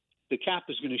that, the cap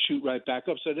is going to shoot right back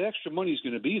up. So the extra money is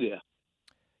going to be there.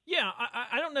 Yeah,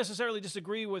 I don't necessarily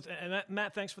disagree with, and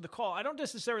Matt, thanks for the call. I don't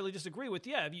necessarily disagree with,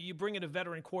 if you bring in a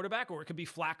veteran quarterback, or it could be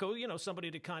Flacco, somebody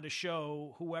to kind of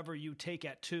show whoever you take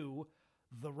at 2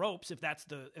 the ropes, if that's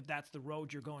the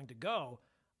road you're going to go.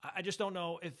 I just don't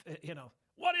know if,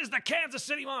 what is the Kansas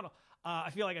City model? I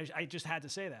feel like I just had to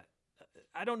say that.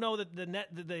 I don't know that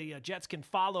the Jets can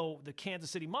follow the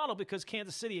Kansas City model because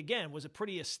Kansas City, again, was a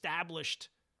pretty established,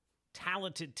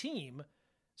 talented team.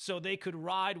 So they could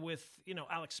ride with,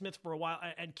 Alex Smith for a while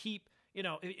and keep,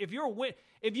 if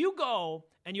you go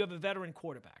and you have a veteran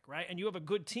quarterback, right, and you have a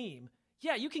good team,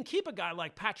 yeah, you can keep a guy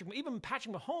like Patrick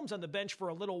Mahomes on the bench for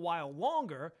a little while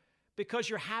longer because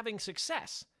you're having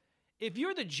success. if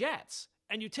you're the Jets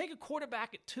and you take a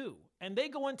quarterback at 2 and they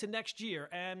go into next year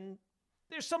and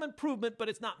there's some improvement, but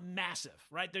it's not massive,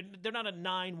 right? They're not a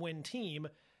 9-win team.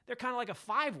 They're kind of like a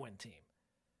 5-win team.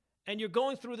 And you're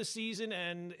going through the season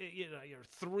and you're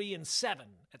 3-7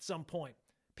 at some point.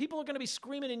 People are going to be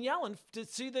screaming and yelling to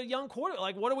see the young quarterback.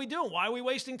 Like, what are we doing? Why are we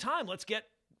wasting time? Let's get,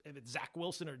 if it's Zach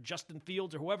Wilson or Justin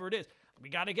Fields or whoever it is, we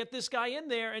got to get this guy in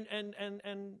there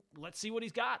and let's see what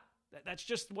he's got. That's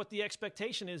just what the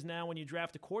expectation is now when you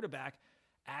draft a quarterback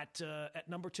at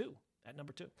number 2. At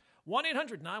number 2.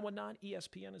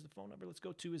 1-800-919-ESPN is the phone number. Let's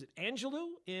go to, is it Angelou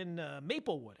in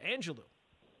Maplewood? Angelou.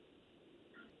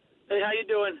 Hey, how you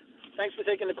doing? Thanks for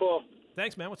taking the call.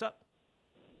 Thanks, man. What's up?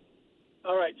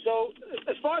 All right. So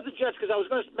as far as the Jets, because I was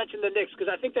going to mention the Knicks,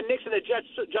 because I think the Knicks and the Jets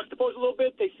juxtapose a little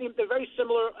bit. They're very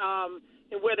similar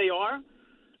in where they are.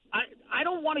 I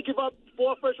don't want to give up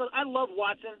 4 first rounds. I love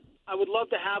Watson. I would love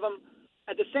to have him.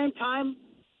 At the same time,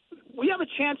 we have a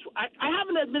chance. I have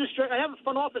an administrator. I have a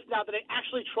front office now that I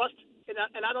actually trust, and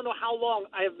I don't know how long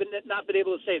I have not been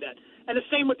able to say that. And the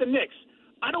same with the Knicks.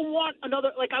 I don't want another.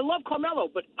 Like, I love Carmelo,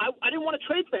 but I didn't want to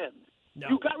trade for him. No.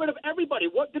 You got rid of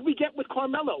everybody. What did we get with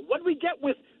Carmelo? What did we get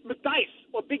with McDice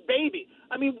or Big Baby?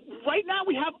 I mean, right now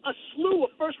we have a slew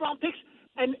of first-round picks,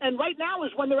 and right now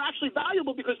is when they're actually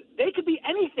valuable because they could be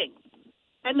anything.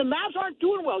 And the Mavs aren't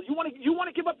doing well. You want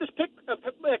to give up this pick that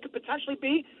could potentially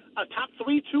be a top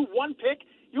 3, 2, 1 pick.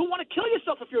 You'll want to kill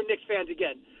yourself if you're Knicks fans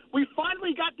again. We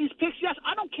finally got these picks. Yes,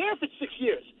 I don't care if it's 6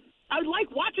 years. I like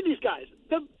watching these guys.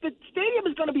 The stadium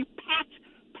is going to be packed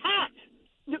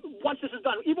once this is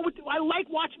done. I like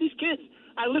watching these kids.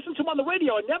 I listen to them on the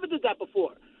radio. I never did that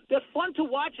before. They're fun to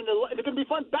watch, and they're going to be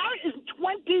fun. Barrett is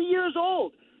 20 years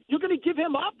old. You're going to give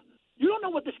him up? You don't know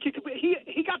what this kid could be.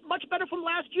 He got much better from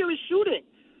last year. He's shooting.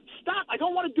 Stop. I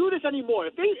don't want to do this anymore.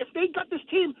 If they got this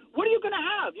team, what are you going to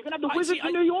have? You're going to have the Wizards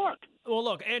in New York. Well,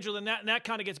 look, Angela, and that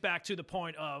kind of gets back to the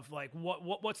point of, like,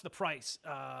 what's the price?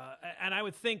 And I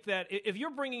would think that if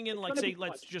you're bringing in, like, say,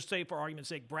 let's just say for argument's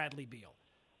sake, Bradley Beal,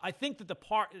 I think that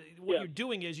you're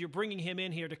doing is you're bringing him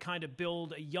in here to kind of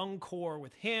build a young core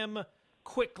with him,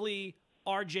 quickly,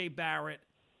 R.J. Barrett,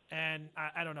 and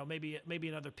I don't know, maybe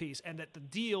another piece, and that the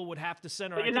deal would have to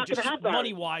center, I think just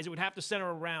money-wise, it would have to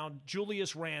center around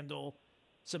Julius Randle,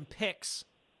 some picks,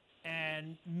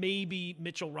 and maybe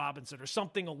Mitchell Robinson or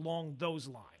something along those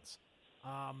lines.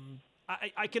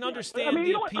 I can understand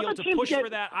the appeal to push for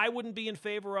that. I wouldn't be in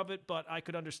favor of it, but I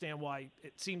could understand why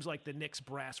it seems like the Knicks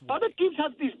brass would. Other teams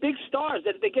have these big stars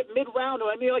that they get mid-round.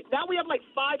 I mean, like now we have like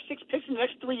 5, 6 picks in the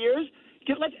next 3 years,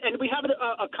 and we have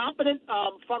a competent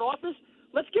front office.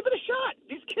 Let's give it a shot.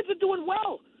 These kids are doing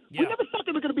well. Yeah. We never thought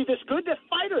they were going to be this good. They're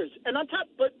fighters. And on top,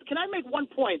 but can I make one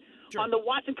point on the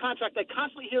Watson contract? I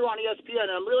constantly hear on ESPN,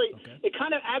 and it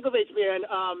kind of aggravates me, and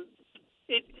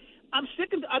I'm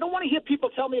sick of. I don't want to hear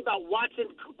people tell me about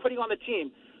Watson quitting on the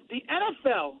team. The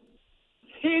NFL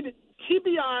hid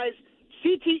TBIs,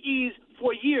 CTEs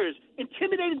for years,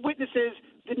 intimidated witnesses,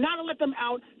 did not let them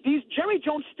out. Jerry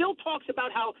Jones still talks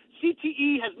about how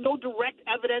CTE has no direct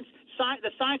evidence.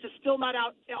 The science is still not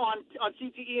out on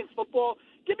CTE in football.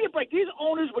 Give me a break. These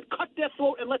owners would cut their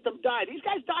throat and let them die. These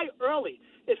guys die early.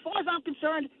 As far as I'm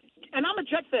concerned, and I'm a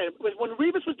Jet fan, when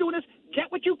Revis was doing this, get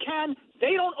what you can.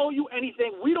 They don't owe you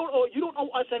anything. You don't owe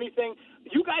us anything.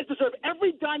 You guys deserve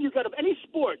every dime you got of any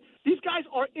sport. These guys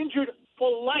are injured for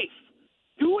life.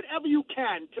 Do whatever you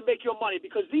can to make your money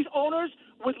because these owners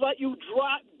would let you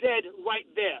drop dead right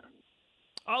there.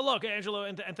 Oh, look, Angelo,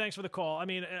 and thanks for the call. I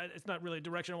mean, it's not really a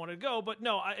direction I wanted to go, but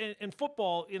no, in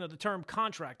football, the term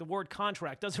contract, the word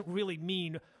contract doesn't really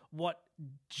mean what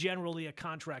generally a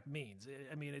contract means.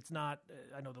 I mean, it's not,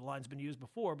 I know the line's been used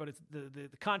before, but it's the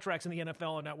contracts in the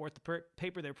NFL are not worth the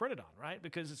paper they're printed on, right?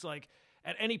 Because it's like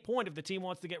at any point, if the team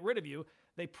wants to get rid of you,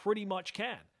 they pretty much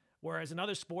can. Whereas in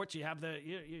other sports, you have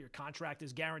your contract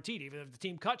is guaranteed. Even if the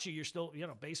team cuts you, you're still,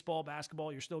 baseball,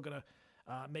 basketball, you're still going to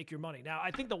make your money. Now,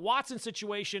 I think the Watson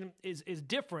situation is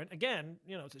different. Again,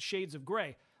 it's a shades of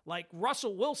gray. Like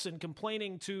Russell Wilson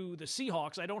complaining to the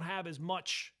Seahawks, I don't have as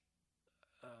much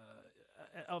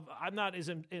I'm not as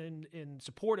in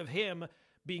support of him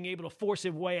being able to force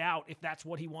his way out if that's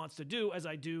what he wants to do as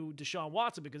I do Deshaun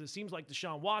Watson, because it seems like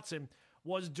Deshaun Watson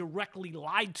was directly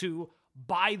lied to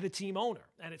by the team owner.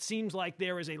 And it seems like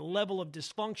there is a level of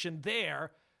dysfunction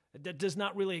there that does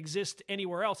not really exist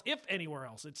anywhere else, if anywhere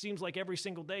else. It seems like every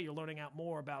single day you're learning out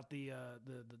more about the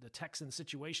Texans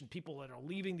situation, people that are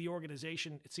leaving the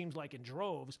organization, it seems like in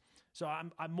droves. So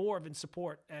I'm more of in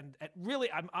support. And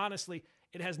really, I'm honestly,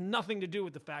 it has nothing to do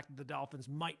with the fact that the Dolphins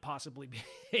might possibly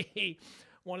be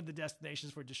one of the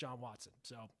destinations for Deshaun Watson.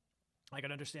 So I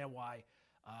can understand why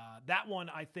That one,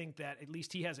 I think that at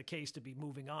least he has a case to be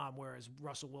moving on, whereas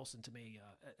Russell Wilson, to me,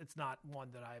 it's not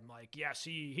one that I'm like, yes,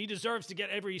 he deserves to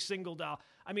get every single dollar.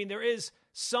 I mean, there is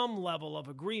some level of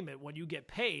agreement when you get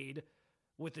paid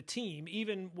with the team,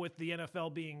 even with the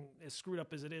NFL being as screwed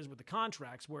up as it is with the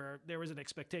contracts, where there is an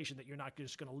expectation that you're not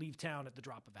just going to leave town at the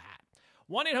drop of a hat.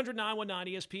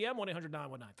 1-800-919-ESPN,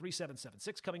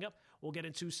 1-800-919-3776. Coming up, we'll get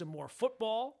into some more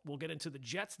football. We'll get into the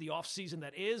Jets, the offseason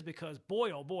that is, because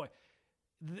boy, oh boy,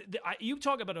 you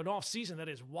talk about an offseason that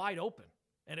is wide open.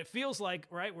 And it feels like,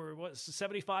 right, we're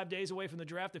 75 days away from the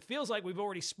draft. It feels like we've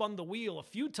already spun the wheel a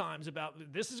few times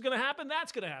about this is going to happen,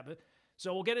 that's going to happen.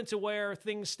 So we'll get into where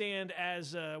things stand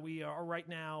as we are right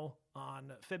now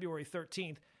on February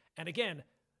 13th. And again,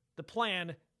 the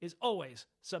plan is always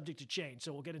subject to change.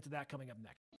 So we'll get into that coming up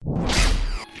next.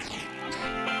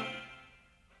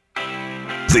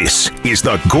 This is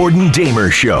the Gordon Damer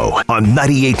Show on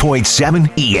 98.7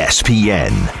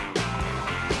 ESPN.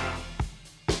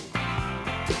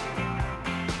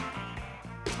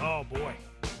 Oh, boy.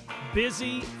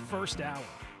 Busy first hour.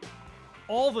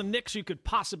 All the Knicks you could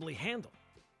possibly handle.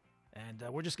 And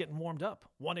we're just getting warmed up.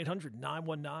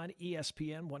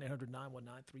 1-800-919-ESPN,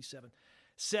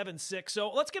 1-800-919-3776.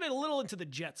 So let's get a little into the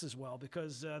Jets as well,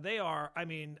 because they are, I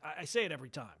mean, I say it every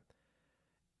time.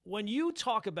 When you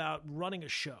talk about running a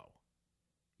show,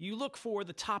 you look for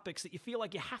the topics that you feel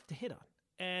like you have to hit on.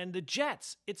 And the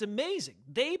Jets, it's amazing.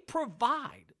 They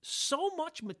provide so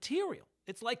much material.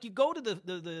 It's like you go to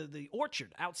the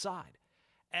orchard outside,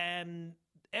 and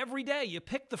every day you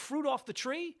pick the fruit off the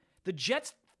tree. The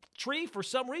Jets tree, for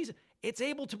some reason, it's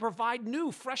able to provide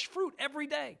new, fresh fruit every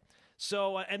day.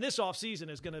 So, and this offseason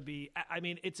is going to be, I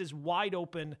mean, it's as wide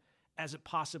open as it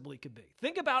possibly could be.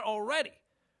 Think about already.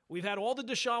 We've had all the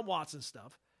Deshaun Watson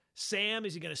stuff. Sam,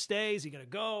 is he going to stay? Is he going to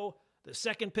go? The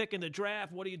second pick in the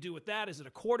draft, what do you do with that? Is it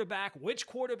a quarterback? Which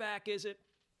quarterback is it?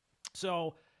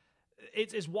 So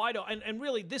it's wide open. And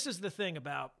really, this is the thing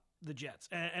about the Jets.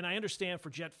 And I understand for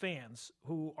Jet fans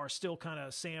who are still kind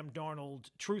of Sam Darnold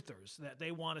truthers, that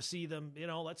they want to see them, you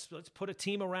know, let's put a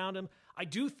team around him. I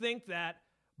do think that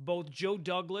both Joe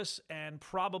Douglas and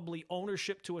probably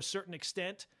ownership to a certain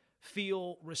extent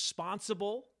feel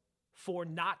responsible for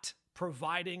not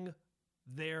providing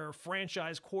their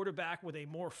franchise quarterback with a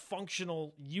more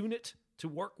functional unit to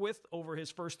work with over his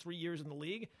first 3 years in the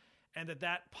league. And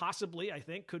that possibly, I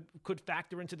think, could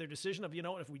factor into their decision of, you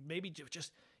know, if we maybe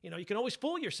just, you know, you can always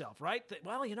fool yourself, right? That,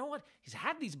 well, you know what? He's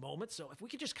had these moments, so if we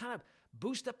could just kind of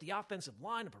boost up the offensive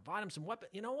line and provide him some weapon,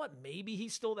 you know what? Maybe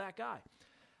he's still that guy.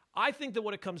 I think that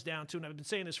what it comes down to, and I've been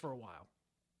saying this for a while,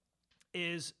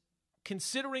 is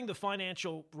considering the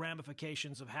financial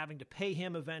ramifications of having to pay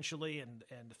him eventually and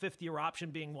the fifth-year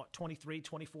option being, what,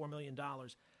 $24 million,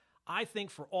 I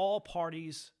think for all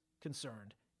parties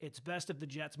concerned, it's best if the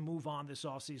Jets move on this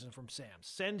offseason from Sam.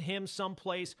 Send him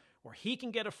someplace where he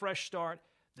can get a fresh start.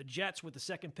 The Jets, with the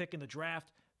second pick in the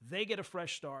draft, they get a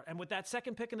fresh start. And with that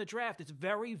second pick in the draft, it's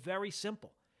very, very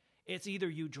simple. It's either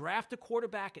you draft a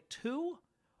quarterback at 2,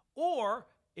 or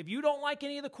if you don't like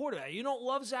any of the quarterbacks, you don't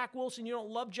love Zach Wilson, you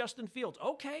don't love Justin Fields,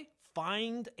 okay,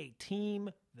 find a team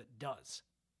that does.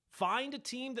 Find a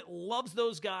team that loves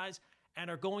those guys and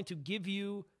are going to give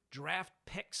you draft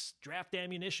picks, draft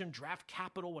ammunition, draft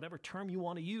capital, whatever term you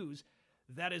want to use,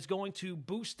 that is going to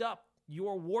boost up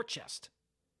your war chest.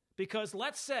 Because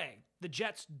let's say the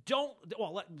Jets don't,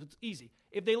 well, it's easy.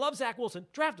 If they love Zach Wilson,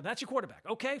 draft him. That's your quarterback.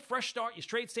 Okay, fresh start. You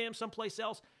trade Sam someplace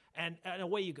else, and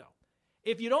away you go.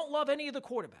 If you don't love any of the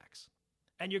quarterbacks,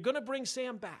 and you're going to bring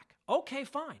Sam back, okay,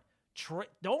 fine.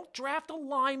 Don't draft a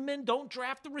lineman. Don't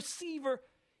draft a receiver.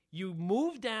 You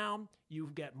move down,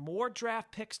 you get more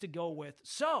draft picks to go with.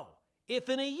 So, if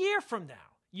in a year from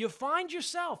now, you find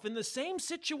yourself in the same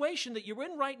situation that you're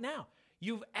in right now,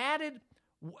 you've added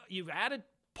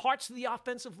parts of the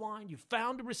offensive line, you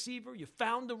found a receiver, you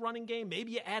found the running game,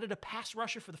 maybe you added a pass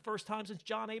rusher for the first time since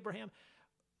John Abraham.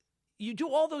 You do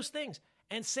all those things,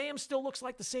 and Sam still looks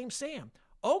like the same Sam.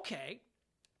 Okay,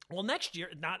 well, next year,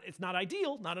 it's not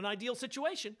ideal, not an ideal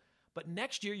situation, but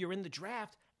next year you're in the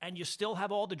draft, and you still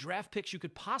have all the draft picks you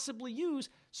could possibly use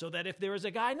so that if there is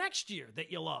a guy next year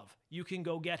that you love, you can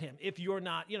go get him. If you're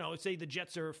not, you know, say the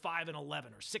Jets are 5-11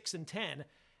 or 6-10,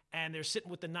 and they're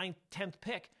sitting with the 9th, 10th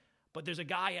pick, but there's a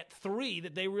guy at 3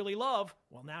 that they really love,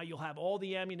 well, now you'll have all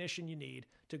the ammunition you need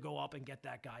to go up and get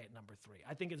that guy at number 3.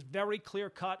 I think it's very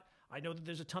clear-cut. I know that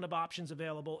there's a ton of options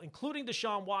available, including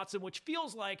Deshaun Watson, which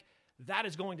feels like that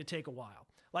is going to take a while.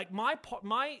 Like, my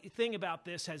thing about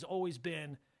this has always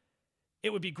been,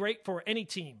 it would be great for any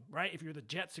team, right? If you're the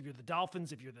Jets, if you're the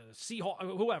Dolphins, if you're the Seahawks,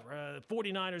 whoever,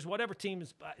 49ers, whatever team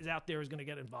is out there is going to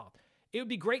get involved. it would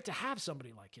be great to have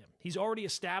somebody like him. He's already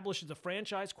established as a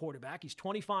franchise quarterback. He's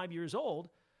 25 years old.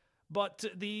 But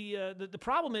the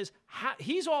problem is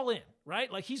he's all in,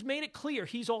 right? Like, he's made it clear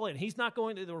he's all in. He's not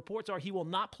going to, the reports are he will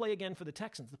not play again for the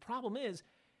Texans. The problem is,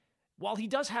 while he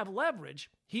does have leverage,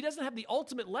 he doesn't have the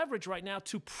ultimate leverage right now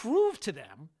to prove to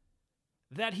them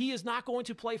that he is not going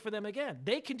to play for them again.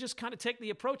 They can just kind of take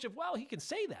the approach of, well, he can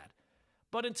say that.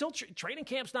 But until training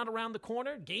camp's not around the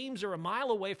corner, games are a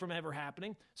mile away from ever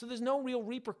happening, so there's no real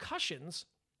repercussions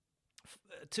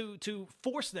to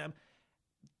force them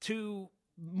to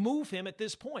move him at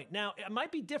this point. Now, it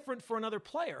might be different for another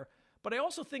player, but I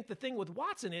also think the thing with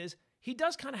Watson is he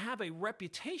does kind of have a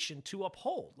reputation to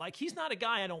uphold. Like, he's not a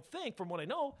guy, I don't think, from what I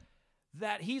know,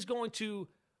 that he's going to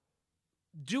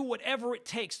do whatever it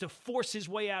takes to force his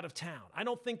way out of town. I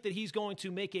don't think that he's going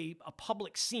to make a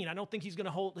public scene. I don't think he's going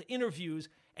to hold interviews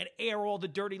and air all the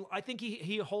dirty. I think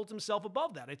he holds himself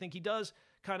above that. I think he does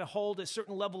kind of hold a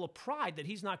certain level of pride that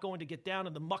he's not going to get down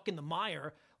in the muck and the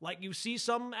mire like you see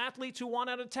some athletes who want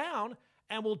out of town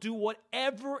and will do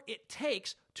whatever it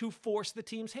takes to force the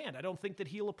team's hand. I don't think that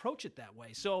he'll approach it that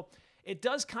way. So it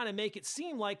does kind of make it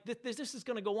seem like this is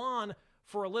going to go on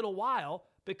for a little while,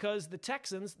 because the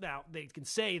Texans, now they can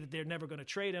say that they're never going to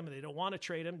trade him and they don't want to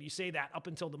trade him. You say that up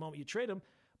until the moment you trade him.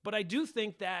 But I do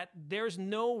think that there's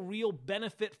no real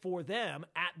benefit for them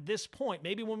at this point.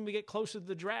 Maybe when we get closer to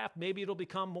the draft, maybe it'll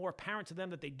become more apparent to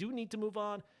them that they do need to move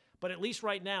on. But at least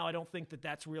right now, I don't think that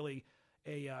that's really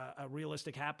a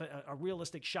realistic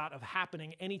shot of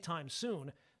happening anytime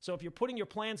soon. So if you're putting your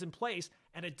plans in place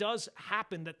and it does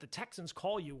happen that the Texans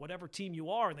call you, whatever team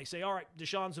you are, and they say, all right,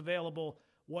 Deshaun's available,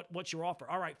 what's your offer?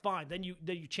 All right, fine. Then you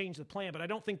change the plan. But I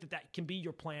don't think that can be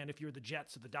your plan if you're the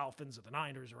Jets or the Dolphins or the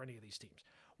Niners or any of these teams.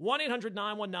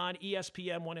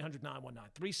 1-800-919-ESPN,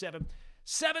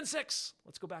 1-800-919-3776.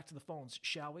 Let's go back to the phones,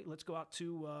 shall we? Let's go out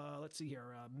to, let's see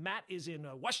here. Matt is in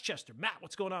Westchester. Matt,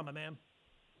 what's going on, my man?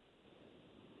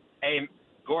 Hey,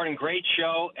 Gordon, great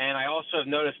show. And I also have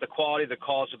noticed the quality of the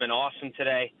calls have been awesome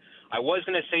today. I was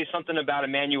going to say something about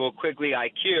Emmanuel Quigley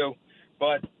IQ,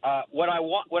 but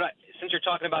since you're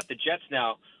talking about the Jets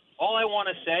now, all I want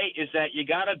to say is that you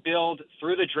got to build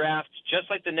through the draft, just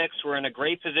like the Knicks. We're in a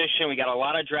great position. We got a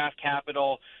lot of draft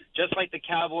capital, just like the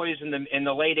Cowboys in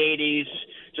the late 80s,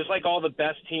 just like all the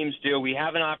best teams do. We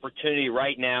have an opportunity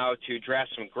right now to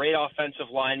draft some great offensive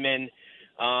linemen.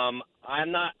 I'm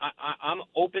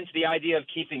open to the idea of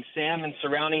keeping Sam and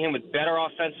surrounding him with better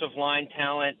offensive line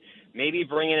talent, maybe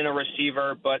bringing in a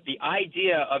receiver, but the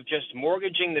idea of just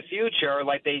mortgaging the future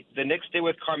like the Knicks did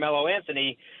with Carmelo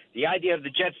Anthony, the idea of the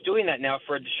Jets doing that now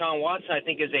for Deshaun Watson, I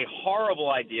think, is a horrible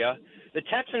idea. The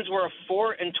Texans were a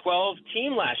 4-12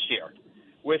 team last year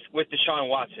with Deshaun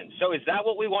Watson. So is that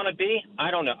what we want to be? I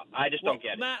don't know. I just don't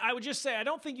get it. Matt, I would just say I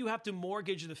don't think you have to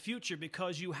mortgage the future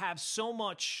because you have so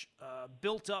much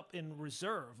built up in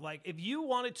reserve. Like, if you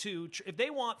wanted to, if they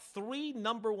want 3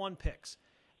 number 1 picks,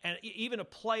 and even a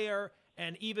player,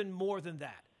 and even more than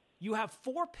that, you have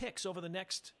 4 picks over the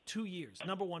next 2 years,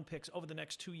 number 1 picks over the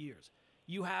next 2 years.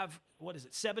 You have,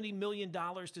 $70 million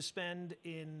to spend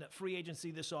in free agency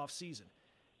this offseason.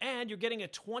 And you're getting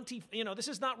this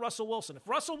is not Russell Wilson. If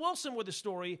Russell Wilson were the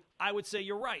story, I would say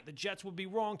you're right. The Jets would be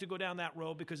wrong to go down that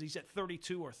road because he's at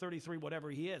 32 or 33, whatever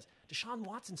he is. Deshaun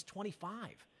Watson's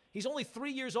 25. He's only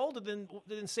 3 years older than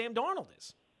Sam Darnold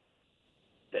is.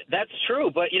 That's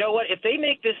true, but you know what? If they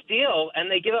make this deal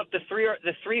and they give up the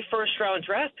three first-round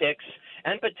draft picks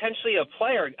and potentially a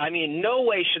player, I mean, no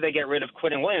way should they get rid of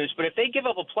Quentin Williams. But if they give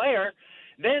up a player,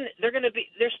 then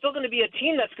they're still going to be a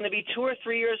team that's going to be 2 or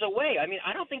 3 years away. I mean,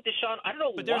 I don't think Deshaun. I don't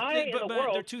know why in the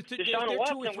world they're 2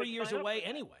 or 3 years away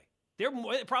anyway. They're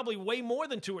probably way more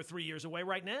than 2 or 3 years away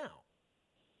right now.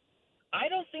 I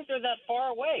don't think they're that far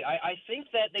away. I think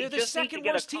that they're the second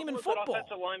worst team in football.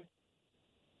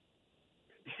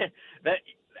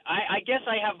 I guess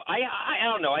I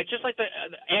don't know. I just like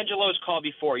Angelo's call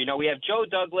before. You know, we have Joe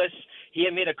Douglas. He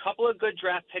had made a couple of good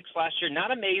draft picks last year.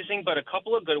 Not amazing, but a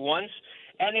couple of good ones.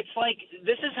 And it's like,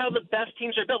 this is how the best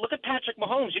teams are built. Look at Patrick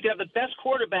Mahomes. You could have the best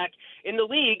quarterback in the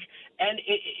league, and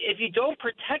if you don't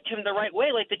protect him the right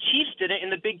way, like the Chiefs did it in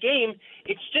the big game,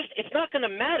 it's not going to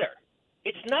matter.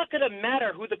 It's not going to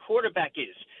matter who the quarterback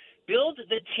is. Build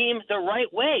the team the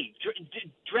right way.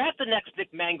 Draft the next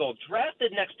Nick Mangold. Draft the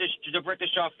next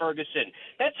D'Brickashaw Ferguson.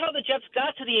 That's how the Jets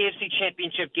got to the AFC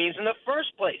Championship games in the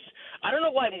first place. I don't know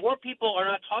why more people are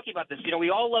not talking about this. You know, we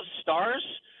all love stars,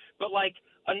 but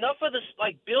enough of this.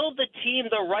 Build the team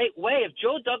the right way. If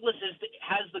Joe Douglas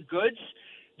has the goods,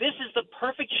 this is the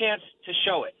perfect chance to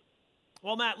show it.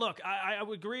 Well, Matt, look, I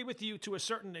would agree with you to a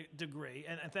certain degree,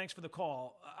 and thanks for the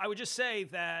call. I would just say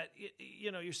that,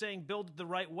 you're saying build it the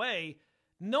right way.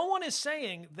 No one is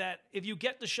saying that if you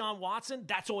get Deshaun Watson,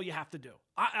 that's all you have to do.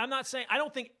 I'm not saying, I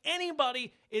don't think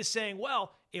anybody is saying,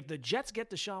 well, if the Jets get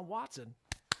Deshaun Watson,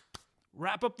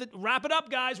 wrap it up,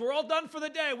 guys. We're all done for the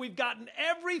day. We've gotten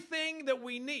everything that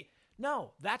we need.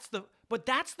 No, that's the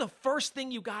first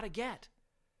thing you got to get.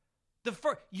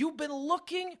 You've been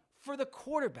looking for the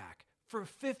quarterback for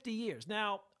 50 years.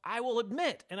 Now, I will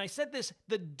admit, and I said this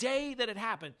the day that it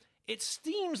happened, it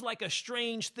seems like a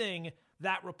strange thing,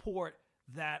 that report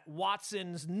that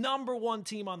Watson's number one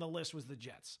team on the list was the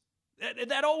Jets.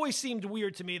 That always seemed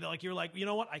weird to me, that you're like, you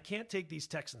know what? I can't take these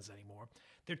Texans anymore.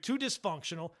 They're too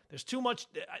dysfunctional. There's too much.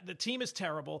 The team is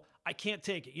terrible. I can't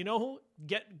take it. You know who?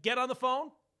 Get on the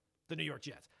phone? The New York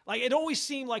Jets. It always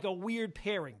seemed like a weird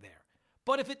pairing there.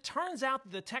 But if it turns out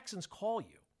that the Texans call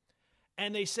you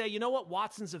and they say, you know what?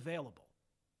 Watson's available.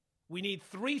 We need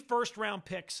 3 first-round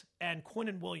picks and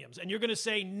Quinnen Williams. And you're going to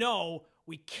say, no,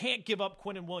 we can't give up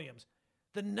Quinnen Williams.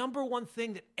 The number one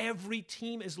thing that every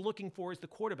team is looking for is the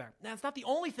quarterback. Now, it's not the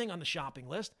only thing on the shopping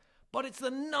list, but it's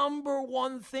the number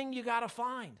one thing you got to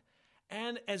find.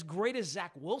 And as great as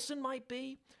Zach Wilson might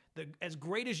be, as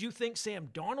great as you think Sam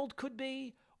Darnold could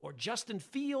be, or Justin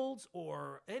Fields,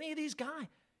 or any of these guys,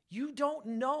 you don't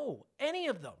know any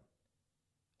of them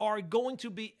are going to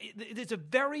be, it's a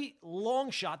very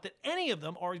long shot that any of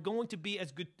them are going to be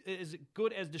as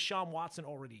good as Deshaun Watson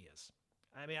already is.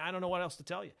 I mean, I don't know what else to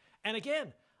tell you. And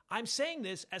again, I'm saying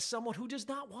this as someone who does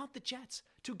not want the Jets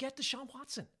to get Deshaun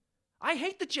Watson. I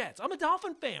hate the Jets. I'm a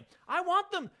Dolphin fan. I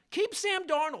want them. Keep Sam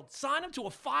Darnold. Sign him to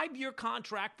a 5-year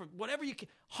contract for whatever you can,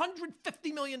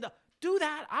 $150 million. Do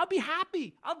that. I'll be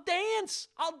happy. I'll dance.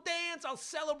 I'll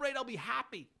celebrate. I'll be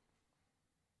happy.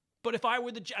 But if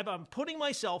I'm putting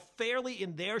myself fairly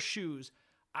in their shoes,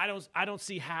 I don't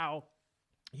see how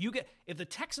you get. If the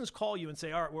Texans call you and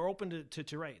say, "All right, we're open to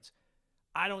trades,"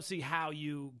 I don't see how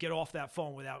you get off that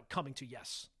phone without coming to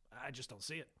yes. I just don't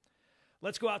see it.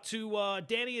 Let's go out to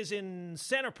Danny is in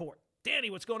Centerport.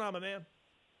 Danny, what's going on, my man?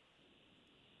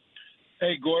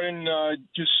 Hey, Gordon,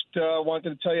 just wanted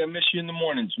to tell you I miss you in the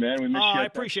mornings, man. We miss you. I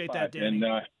appreciate that, Danny.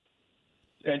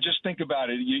 And just think about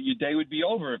it. Your day would be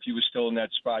over if you were still in that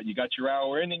spot. You got your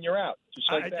hour in and you're out,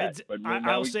 just like that. But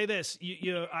I'll say this.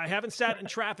 I haven't sat in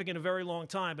traffic in a very long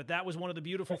time, but that was one of the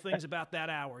beautiful things about that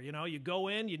hour. You go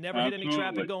in, you never hit any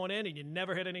traffic going in, and you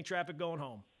never hit any traffic going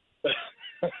home.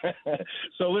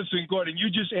 So listen, Gordon,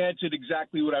 you just answered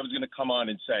exactly what I was going to come on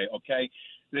and say, okay?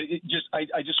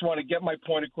 I just want to get my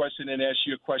point across and then ask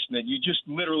you a question that you just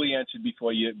literally answered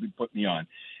before you put me on.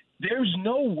 There's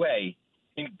no way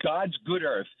in God's good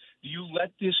earth do you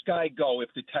let this guy go if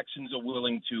the Texans are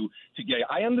willing to get it.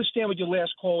 I understand what your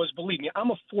last call was. Believe me,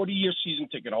 I'm a 40-year season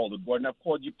ticket holder, Gordon. I've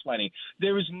called you plenty.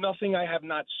 There is nothing I have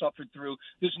not suffered through.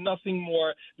 There's nothing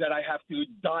more that I have to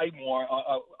die more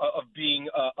of being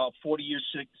a 40-year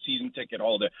season ticket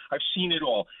holder. I've seen it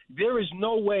all. There is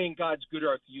no way in God's good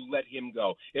earth you let him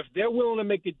go. If they're willing to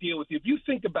make a deal with you, if you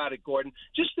think about it, Gordon,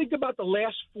 just think about the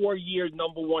last 4-year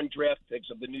number one draft picks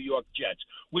of the New York Jets.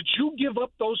 Would you give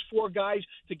up those 4 guys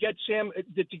to get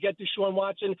Deshaun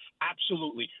Watson?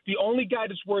 Absolutely. The only guy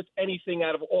that's worth anything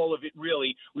out of all of it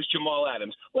really was Jamal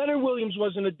Adams. Leonard Williams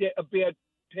wasn't a bad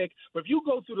pick, but if you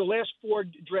go through the last 4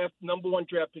 number one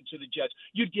draft picks of the Jets,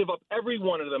 you'd give up every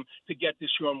one of them to get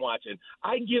Deshaun Watson.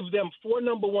 I give them 4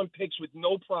 number one picks with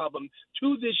no problem,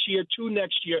 2 this year, 2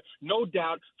 next year, no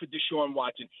doubt for Deshaun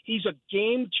Watson. He's a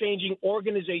game-changing,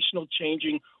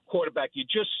 organizational-changing quarterback. You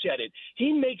just said it.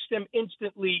 He makes them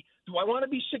instantly. Do I want to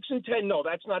be 6-10? No,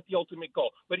 that's not the ultimate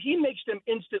goal. But he makes them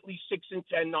instantly 6-10,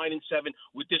 9-7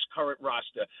 with this current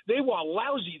roster. They were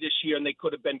lousy this year, and they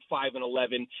could have been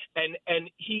 5-11. And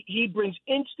he brings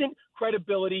instant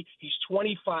credibility. He's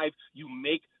 25. You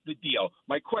make the deal.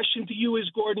 My question to you is,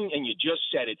 Gordon, and you just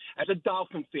said it, as a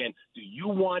Dolphin fan, do you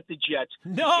want the Jets to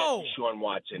get Deshaun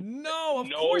Watson? No,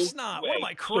 of course not. Way. What am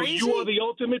I, crazy? So you are the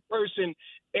ultimate person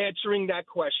answering that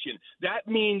question. That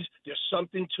means there's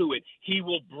something to it. He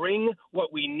will bring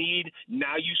what we need.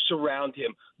 Now you surround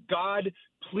him. God,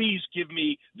 please give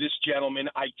me this gentleman.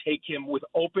 I take him with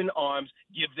open arms.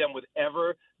 Give them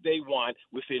whatever they want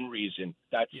within reason.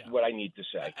 That's what I need to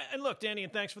say. And look, Danny,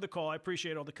 and thanks for the call. I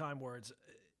appreciate all the kind words.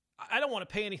 I don't want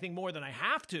to pay anything more than I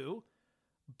have to,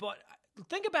 but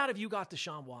think about if you got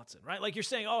Deshaun Watson, right? Like you're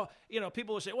saying,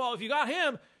 people will say, well, if you got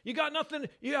him, you got nothing,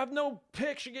 you have no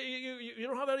picks, you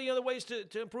don't have any other ways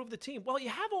to improve the team. Well, you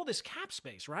have all this cap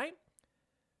space, right?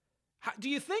 Do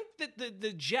you think that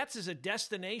the Jets as a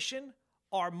destination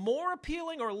are more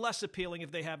appealing or less appealing if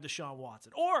they have Deshaun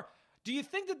Watson? Or Do you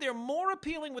think that they're more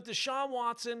appealing with Deshaun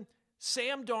Watson,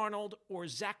 Sam Darnold, or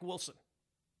Zach Wilson?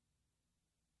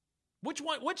 Which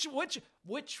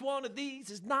one of these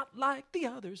is not like the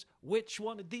others? Which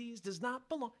one of these does not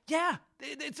belong? Yeah,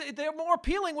 they're more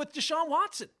appealing with Deshaun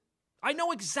Watson. I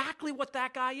know exactly what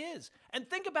that guy is. And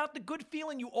think about the good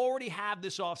feeling you already have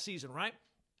this offseason, right?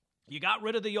 You got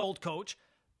rid of the old coach.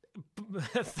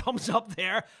 Thumbs up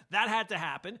there. That had to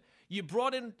happen. You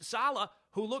brought in Saleh,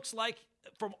 who looks like,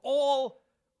 from all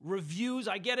reviews,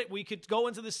 I get it, we could go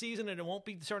into the season and it won't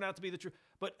turn out to be the truth.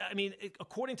 But, I mean,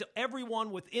 according to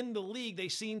everyone within the league, they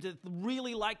seem to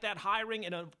really like that hiring.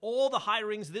 And of all the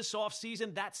hirings this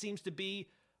offseason, that seems to be,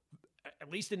 at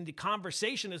least in the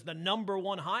conversation, is the number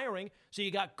one hiring. So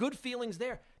you got good feelings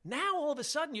there. Now, all of a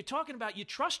sudden, you're talking about you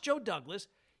trust Joe Douglas,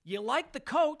 you like the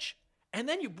coach, and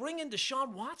then you bring in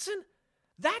Deshaun Watson?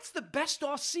 That's the best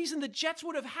offseason the Jets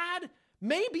would have had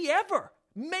maybe ever.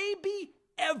 Maybe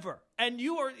ever. And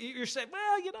you're saying, well,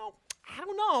 I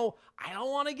don't know. I don't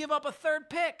want to give up a third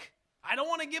pick. I don't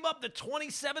want to give up the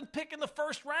 27th pick in the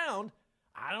first round.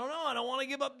 I don't know. I don't want to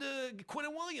give up the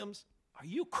Quinnen Williams. Are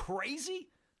you crazy?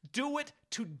 Do it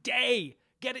today.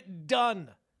 Get it done.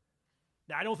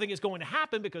 Now, I don't think it's going to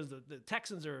happen because the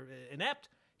Texans are inept.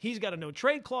 He's got a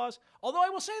no-trade clause. Although I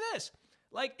will say this.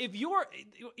 Like, if you're,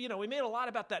 we made a lot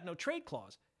about that no-trade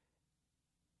clause.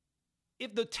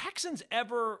 If the Texans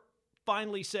ever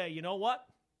finally say, you know what,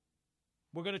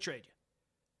 we're going to trade you,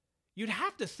 you'd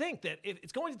have to think that if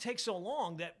it's going to take so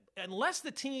long that unless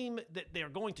the team that they're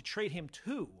going to trade him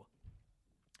to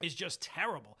is just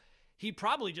terrible, he'd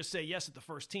probably just say yes at the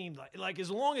first team. Like as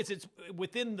long as it's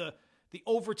within the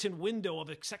Overton window of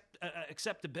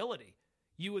acceptability,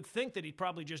 you would think that he'd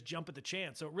probably just jump at the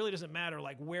chance. So it really doesn't matter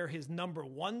like where his number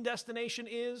one destination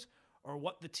is or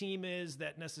what the team is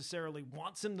that necessarily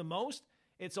wants him the most.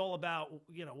 It's all about,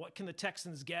 what can the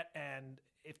Texans get? And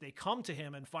if they come to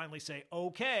him and finally say,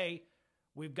 okay,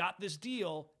 we've got this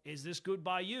deal, is this good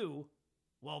by you?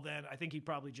 Well, then I think he'd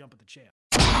probably jump at the chance.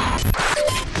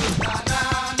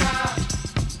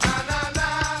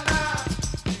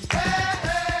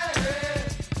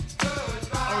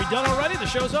 Are we done already? The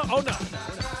show's up? Oh, no.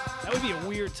 That would be a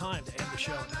weird time to end the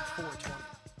show at 4:20.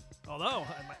 Although,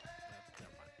 I might,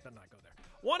 never mind. Better not go there.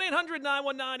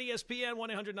 1-800-919-ESPN,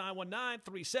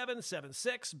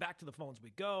 1-800-919-3776. Back to the phones we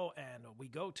go, and we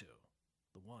go to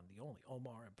the one, the only,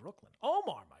 Omar in Brooklyn.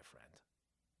 Omar, my friend.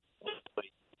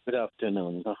 Good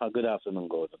afternoon. Good afternoon,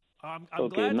 Gordon. I'm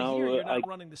glad to hear you're not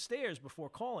running the stairs before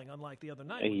calling, unlike the other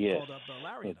night when you called up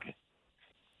Larry and I.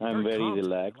 I'm very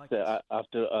relaxed.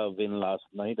 After a win last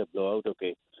night, a blowout,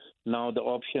 okay. Now the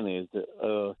option is,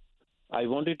 I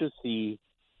wanted to see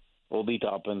Obi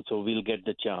Toppin, so we'll get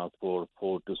the chance for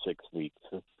 4 to 6 weeks.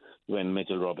 When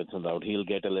Mitchell Robinson's out, he'll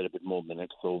get a little bit more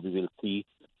minutes, so we will see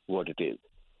what it is.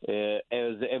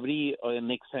 As every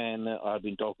Knicks fan I've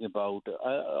been talking about,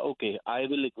 okay, I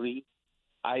will agree.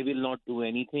 I will not do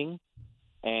anything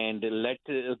and let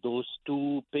those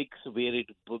 2 picks where it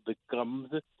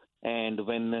becomes. And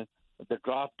when the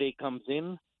draft day comes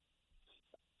in,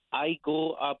 I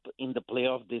go up in the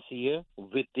playoff this year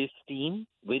with this team,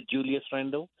 with Julius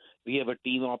Randle. We have a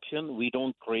team option. We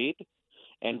don't trade,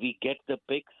 and we get the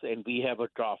picks, and we have a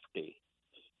draft day.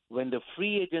 When the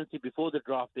free agency, before the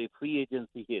draft day, free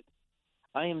agency hit,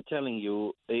 I am telling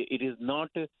you, it is not,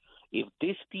 if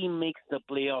this team makes the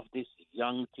playoff, this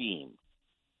young team,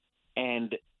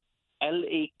 and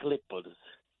LA Clippers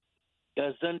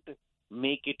doesn't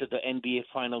make it to the NBA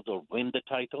Finals or win the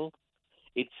title,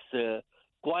 it's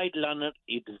Kawhi Leonard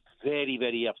is very,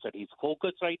 very upset. He's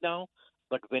focused right now,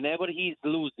 but whenever he's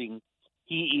losing,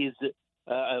 he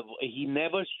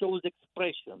never shows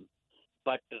expression.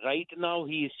 But right now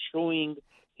he is showing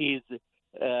he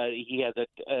has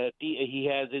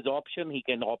his option. He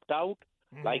can opt out,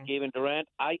 like Kevin Durant.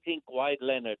 I think Kawhi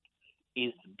Leonard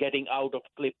is getting out of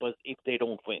Clippers if they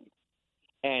don't win,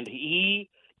 and he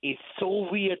is so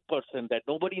weird person that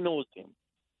nobody knows him.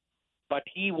 But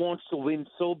he wants to win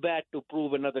so bad to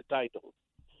prove another title.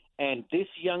 And this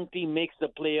young team makes the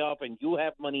playoff, and you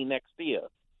have money next year.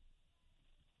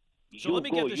 So let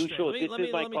me get this straight. Let me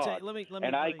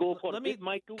go for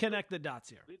my 2 connect the dots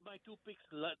here. With my 2 picks,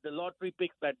 the lottery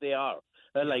picks that they are,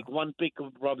 like 1 pick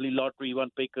probably lottery, 1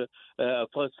 pick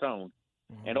first round,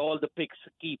 and all the picks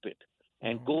keep it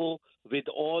and go with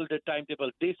all the timetable.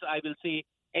 This I will say,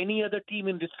 any other team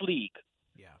in this league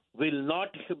will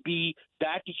not be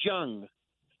that young,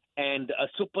 and a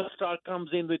superstar comes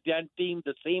in with that team,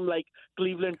 the same like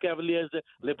Cleveland Cavaliers.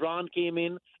 LeBron came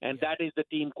in, and that is the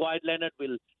team. Kawhi Leonard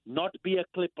will not be a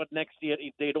Clipper next year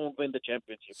if they don't win the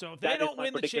championship. So if they don't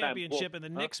win the championship and the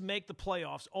Knicks make the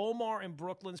playoffs, Omar and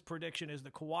Brooklyn's prediction is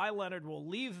that Kawhi Leonard will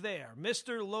leave there,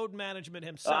 Mr. Load Management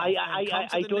himself.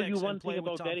 I told you one thing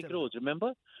about Derrick Rose,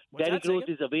 remember? Derrick Rose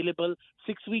is available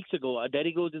 6 weeks ago.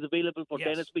 Derrick Rose is available for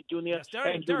Dennis Smith Jr. Yes,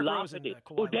 and you laugh at it.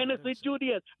 Dennis Smith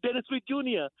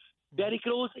Jr. Derrick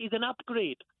Rose is an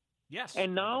upgrade. Yes.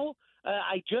 And now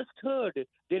I just heard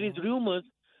there is rumors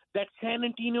that San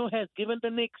Antonio has given the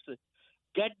Knicks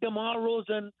get DeMar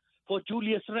DeRozan for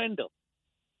Julius Randle.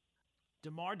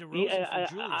 DeMar DeRozan for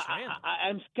Julius Randle.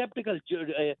 I'm skeptical.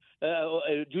 Julius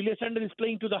Randle is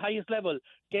playing to the highest level.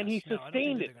 Can he sustain I don't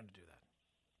think it? they're going to do that.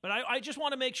 But I just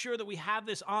want to make sure that we have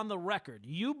this on the record.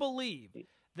 You believe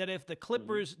that if the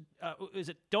Clippers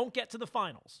don't get to the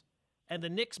finals and the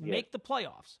Knicks make the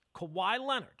playoffs, Kawhi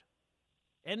Leonard,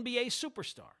 NBA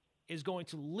superstar, is going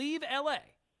to leave L.A.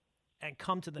 and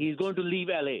come to the Knicks. He's going to leave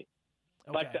L.A.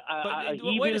 Okay. But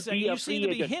he wait will a second. be You a seem free to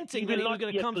be agent. hinting He that will he's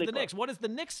going not to come be a to the Clipper. Knicks. What is the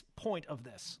Knicks' point of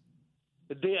this?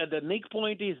 The Knicks'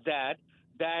 point is that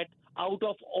out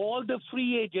of all the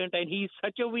free agent, and he's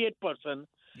such a weird person,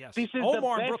 yes. this is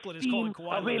Omar the best Brooklyn is team calling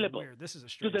Kawhi available weird. This is a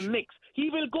to strange the show. Knicks. He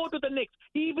will go to the Knicks.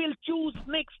 He will choose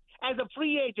Knicks as a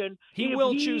free agent. He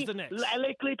will choose the Knicks.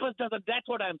 LA Clippers doesn't. That's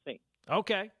what I'm saying.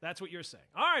 Okay, that's what you're saying.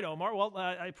 All right, Omar. Well,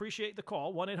 I appreciate the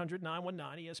call.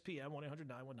 1-800-919-ESPN,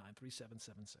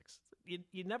 1-800-919-3776.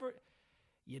 You never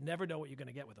know what you're going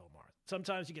to get with Omar.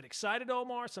 Sometimes you get excited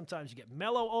Omar. Sometimes you get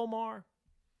mellow Omar.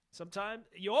 Sometimes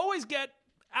you always get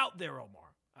out there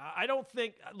Omar. I don't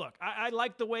think – look, I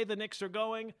like the way the Knicks are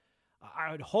going.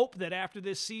 I would hope that after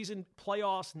this season,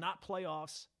 playoffs, not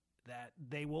playoffs, that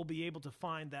they will be able to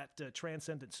find that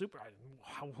transcendent super.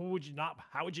 How would you not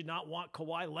want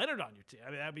Kawhi Leonard on your team? I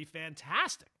mean, that'd be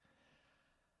fantastic.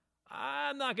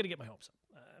 I'm not going to get my hopes up.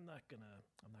 I'm not going to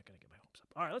get my hopes up.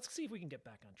 All right, let's see if we can get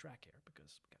back on track here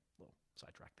because we got a little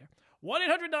sidetracked there.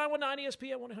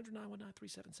 1-800-919-ESPN,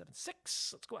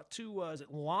 1-800-919-3776. Let's go out to, is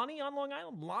it Lonnie on Long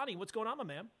Island? Lonnie, what's going on, my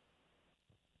man?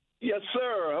 Yes,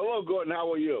 sir. Hello, Gordon.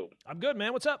 How are you? I'm good,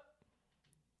 man. What's up?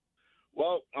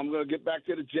 Well, I'm going to get back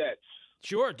to the Jets.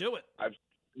 Sure, do it.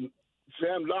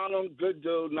 Sam Darnold, good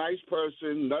dude, nice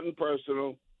person, nothing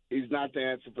personal. He's not the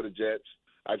answer for the Jets.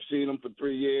 I've seen him for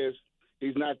 3 years.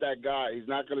 He's not that guy. He's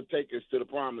not going to take us to the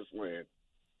promised land.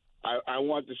 I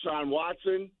want Deshaun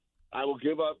Watson. I will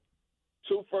give up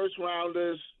 2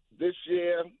 first-rounders this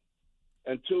year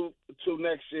and two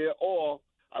next year, or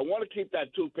I want to keep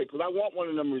that 2 pick because I want one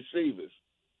of them receivers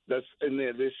that's in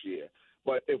there this year.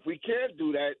 But if we can't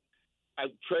do that, I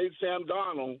trade Sam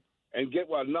Darnold and get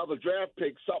another draft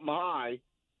pick, something high,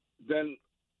 then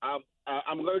I'm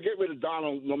going to get rid of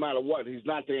Darnold no matter what. He's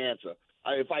not the answer.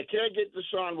 If I can't get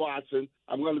Deshaun Watson,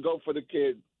 I'm going to go for the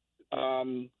kid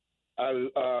NYU.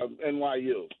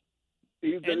 NYU.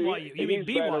 You mean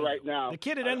BYU right now. The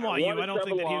kid at NYU, I don't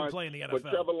think that he would play in the NFL. But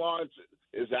Trevor Lawrence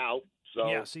is out. So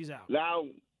yes, he's out. Now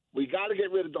we got to get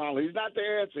rid of Darnold. He's not the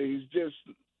answer.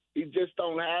 He just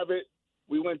don't have it.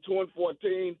 We went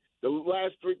 2-14. The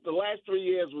last 3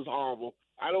 years was horrible.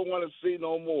 I don't want to see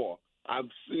no more. I've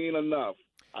seen enough.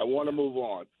 I want to move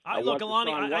on. Look,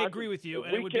 Alani, I agree with you,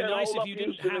 and it would be nice if you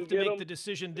didn't have to make the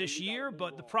decision this year.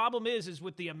 But the problem is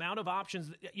with the amount of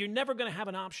options, you're never going to have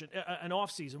an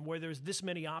offseason where there's this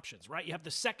many options, right? You have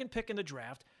the second pick in the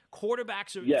draft.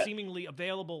 Quarterbacks are seemingly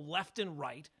available left and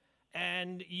right,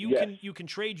 and you can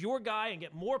trade your guy and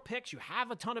get more picks. You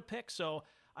have a ton of picks, so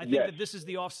I think that this is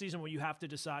the offseason where you have to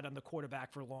decide on the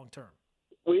quarterback for long term.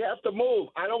 We have to move.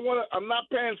 I'm not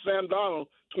paying Sam Darnold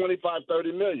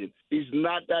 $25-30 million. He's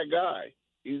not that guy.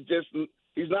 He's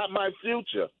not my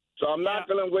future. So I'm not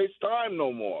going to waste time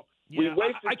no more. We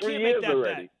wasted 3 years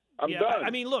already. I'm done. I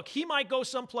mean, look, he might go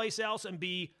someplace else and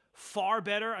be far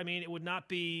better. I mean, it would not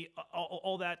be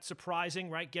all that surprising,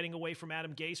 right? Getting away from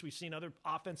Adam Gase. We've seen other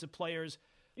offensive players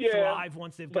thrive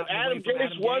once they've gotten away from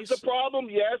Adam Gase. Was the problem,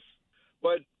 yes.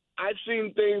 But I've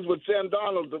seen things with Sam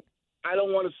Darnold that I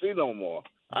don't want to see no more.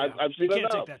 I've seen enough. You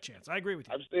can't take that chance. I agree with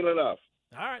you. I've seen enough.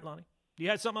 All right, Lonnie. You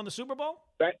had something on the Super Bowl?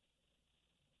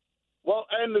 Well,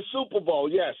 and the Super Bowl,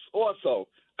 yes. Also,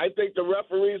 I think the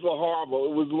referees were horrible.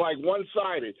 It was like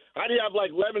one-sided. How do you have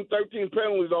like 11, 13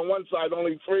 penalties on one side,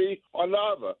 only 3 on the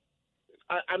other?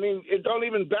 I mean, it don't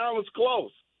even balance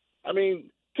close. I mean,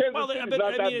 Kansas City's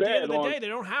not that bad. At the end of the day, they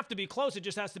don't have to be close. It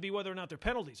just has to be whether or not they're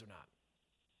penalties or not.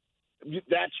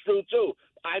 That's true too.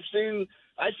 I've seen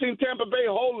Tampa Bay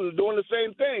holding doing the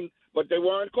same thing, but they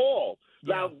weren't called.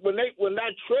 Yeah. Now when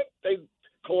that trip they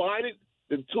collided,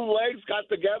 the 2 legs got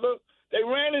together, they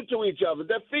ran into each other.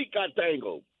 Their feet got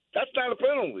tangled. That's not a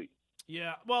penalty.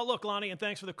 Yeah, well, look, Lonnie, and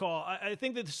thanks for the call. I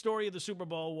think that the story of the Super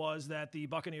Bowl was that the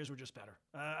Buccaneers were just better.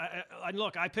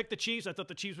 Look, I picked the Chiefs. I thought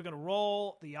the Chiefs were going to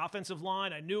roll. The offensive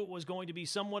line, I knew it was going to be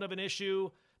somewhat of an issue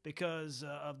because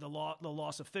of the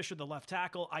loss of Fisher, the left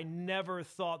tackle. I never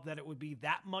thought that it would be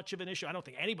that much of an issue. I don't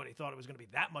think anybody thought it was going to be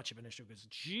that much of an issue because,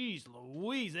 geez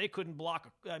Louise, they couldn't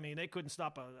they couldn't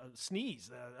stop a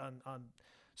sneeze on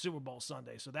Super Bowl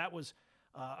Sunday. So that was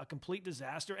a complete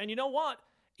disaster. And you know what?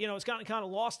 It's gotten kind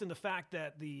of lost in the fact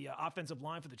that the offensive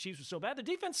line for the Chiefs was so bad. The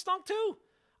defense stunk too.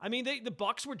 I mean, the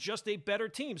Bucs were just a better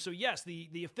team. So yes,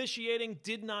 the officiating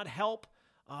did not help.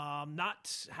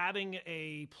 Not having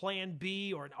a plan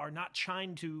B or not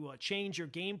trying to change your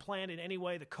game plan in any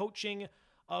way. The coaching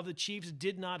of the Chiefs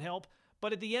did not help.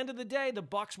 But at the end of the day, the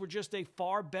Bucs were just a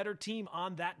far better team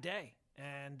on that day.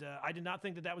 And I did not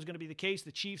think that was going to be the case.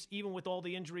 The Chiefs, even with all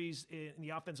the injuries in the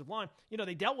offensive line,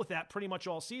 they dealt with that pretty much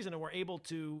all season and were able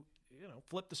to,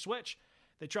 flip the switch.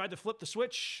 They tried to flip the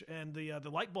switch, and the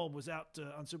light bulb was out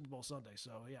on Super Bowl Sunday.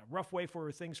 So, yeah, rough way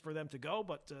for things for them to go.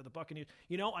 But the Buccaneers,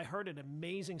 I heard an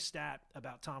amazing stat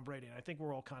about Tom Brady, and I think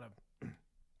we're all kind of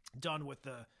done with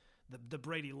the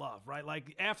Brady love, right?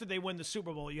 Like, after they win the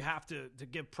Super Bowl, you have to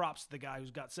give props to the guy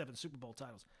who's got 7 Super Bowl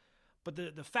titles. But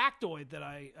the factoid that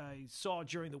I saw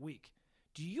during the week,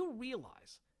 do you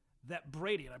realize that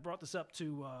Brady, and I brought this up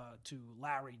to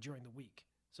Larry during the week,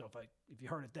 so if you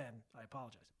heard it then, I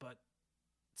apologize. But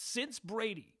since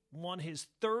Brady won his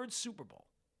 3rd Super Bowl,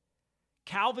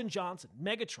 Calvin Johnson,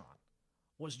 Megatron,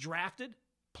 was drafted,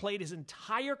 played his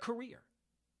entire career,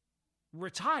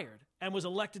 retired, and was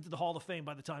elected to the Hall of Fame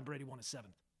by the time Brady won his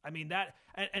 7th. I mean, that,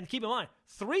 and keep in mind,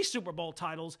 3 Super Bowl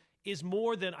titles is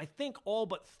more than, I think, all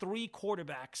but 3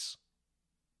 quarterbacks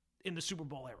in the Super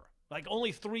Bowl era. Like,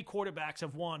 only 3 quarterbacks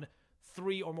have won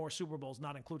 3 or more Super Bowls,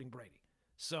 not including Brady.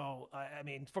 So, I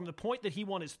mean, from the point that he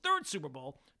won his 3rd Super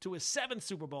Bowl to his 7th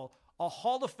Super Bowl, a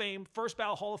Hall of Fame, first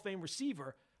ballot Hall of Fame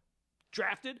receiver,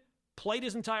 drafted, played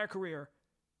his entire career,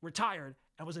 retired,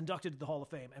 and was inducted to the Hall of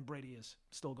Fame, and Brady is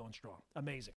still going strong.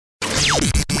 Amazing.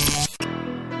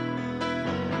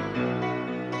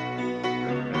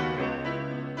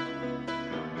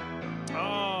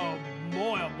 Oh,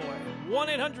 boy.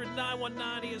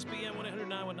 1-800-919-ESPN,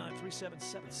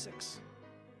 1-800-919-3776.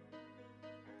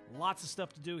 Lots of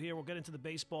stuff to do here. We'll get into the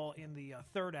baseball in the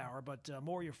 3rd hour, but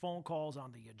more of your phone calls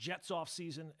on the Jets off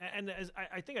season. And as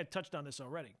I think I touched on this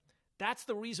already. That's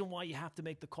the reason why you have to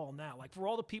make the call now. Like, for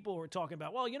all the people who are talking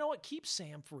about, well, you know what, keep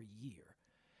Sam for a year.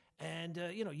 And,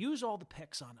 use all the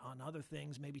picks on other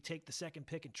things. Maybe take the 2nd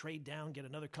pick and trade down, get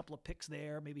another couple of picks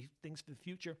there, maybe things for the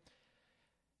future.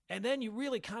 And then you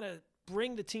really kind of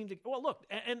bring the team to, well, look,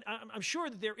 and I'm sure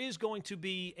that there is going to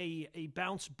be a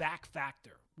bounce back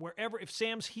factor. Wherever, if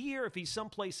Sam's here, if he's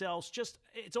someplace else,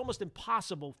 it's almost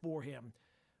impossible for him,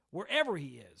 wherever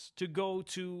he is, to go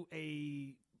to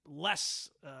a less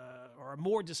or a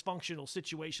more dysfunctional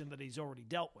situation that he's already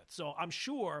dealt with. So I'm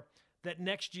sure that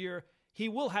next year he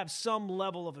will have some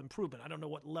level of improvement. I don't know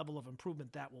what level of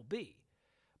improvement that will be.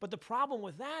 But the problem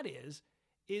with that is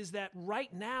that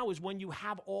right now is when you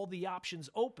have all the options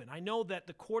open. I know that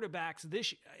the quarterbacks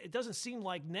it doesn't seem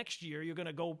like next year you're going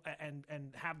to go and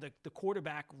have the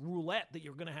quarterback roulette that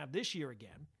you're going to have this year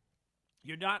again.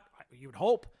 You're not, you would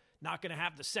hope, not going to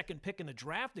have the 2nd pick in the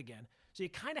draft again. So you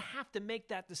kind of have to make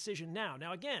that decision now.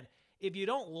 Now, again, if you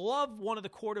don't love one of the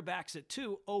quarterbacks at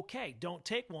 2, okay, don't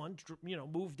take one,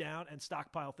 move down and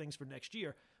stockpile things for next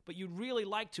year. But you'd really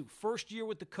like to. First year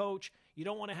with the coach, you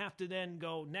don't want to have to then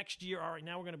go next year, all right,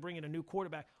 now we're going to bring in a new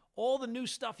quarterback. All the new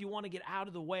stuff you want to get out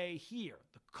of the way here.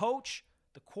 The coach,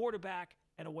 the quarterback,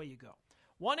 and away you go.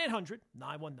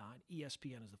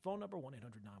 1-800-919-ESPN is the phone number,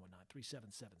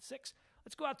 1-800-919-3776.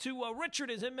 Let's go out to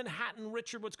Richard is in Manhattan.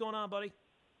 Richard, what's going on, buddy?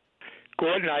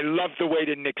 Gordon, I love the way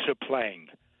the Knicks are playing.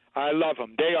 I love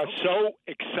them. They are so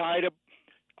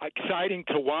exciting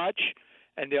to watch,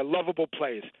 and they're lovable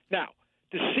players. Now,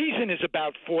 the season is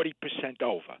about 40%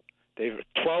 over. They're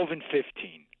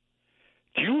 12-15.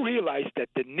 Do you realize that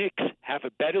the Knicks have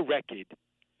a better record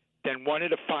than one of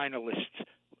the finalists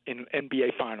in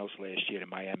NBA Finals last year, the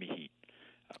Miami Heat?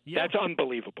 Yeah. That's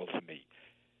unbelievable to me.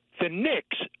 The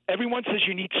Knicks, everyone says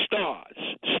you need stars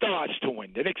to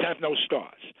win. The Knicks have no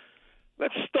stars.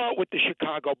 Let's start with the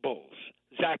Chicago Bulls.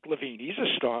 Zach LaVine, he's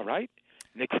a star, right?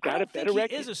 Nick's got a better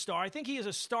record. He is a star. I think he is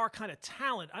a star kind of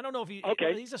talent. I don't know if he's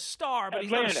a star, but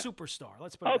Atlanta. He's not a superstar.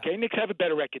 Let's put it okay, Knicks have a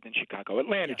better record than Chicago.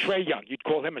 Atlanta, yes. Trae Young, you'd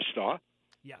call him a star.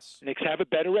 Yes. Knicks have a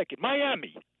better record.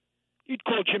 Miami, you'd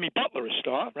call Jimmy Butler a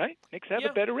star, right? Knicks have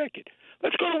a better record.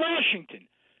 Let's go to Washington.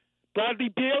 Bradley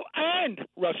Beal and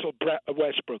Russell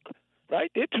Westbrook, right?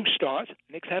 They're 2 stars.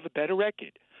 Knicks have a better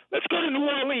record. Let's go to New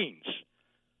Orleans.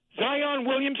 Zion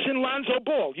Williamson, Lonzo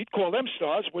Ball. You'd call them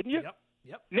stars, wouldn't you?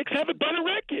 Yep. Knicks have a better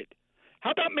record.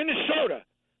 How about Minnesota?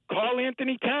 Karl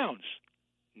Anthony Towns.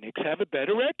 Knicks have a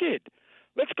better record.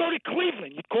 Let's go to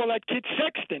Cleveland. You'd call that kid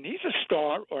Sexton. He's a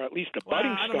star, or at least a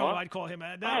budding I don't star. know if I'd call him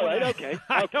that. All right, okay.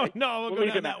 I don't know. We'll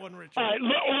go down that one, Richard. All right,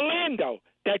 Orlando.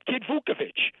 That kid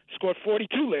Vukovic scored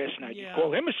 42 last night. Yeah. You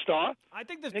call him a star. I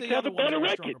think the Knicks other have a better one's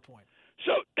a record. stronger point.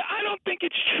 So I don't think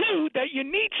it's true that you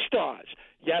need stars.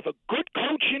 You have a good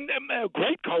coach, a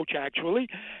great coach actually,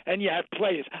 and you have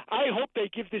players. I hope they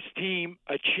give this team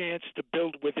a chance to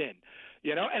build within.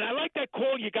 You know, and I like that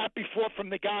call you got before from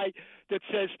the guy that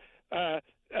says that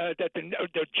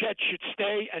the Jets should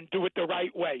stay and do it the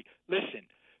right way. Listen,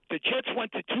 the Jets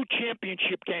went to 2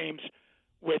 championship games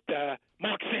with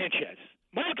Mark Sanchez.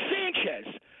 Mark Sanchez.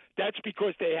 That's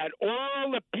because they had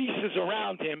all the pieces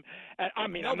around him. I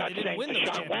mean, I'm not saying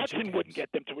Deshaun Watson wouldn't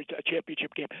get them to a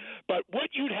championship game, but what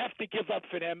you'd have to give up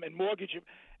for them and mortgage them.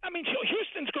 I mean,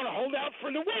 Houston's going to hold out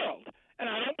for the world, and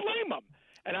I don't blame them.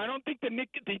 And I don't think the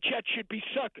Jets should be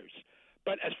suckers.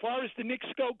 But as far as the Knicks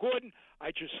go, Gordon, I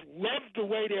just love the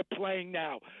way they're playing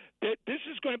now. This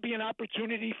is going to be an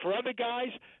opportunity for other guys.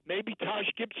 Maybe Taj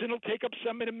Gibson will take up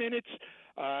some of the minutes.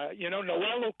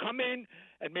 Noel will come in,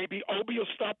 and maybe Obi will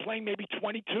start playing maybe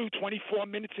 22, 24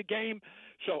 minutes a game.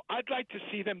 So I'd like to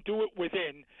see them do it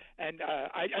within, and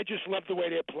I just love the way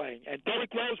they're playing. And Derrick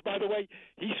Rose, by the way,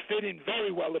 he's fit in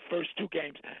very well the first 2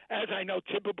 games, as I know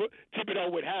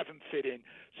Thibodeau would have him fit in.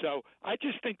 So I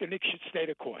just think the Knicks should stay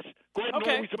the course. Gordon,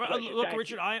 okay, always a pleasure. Look, Thank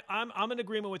Richard, you. I'm in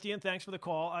agreement with you, and thanks for the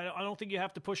call. I don't think you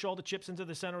have to push all the chips into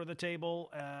the center of the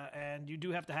table, and you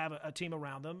do have to have a team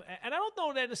around them. And I don't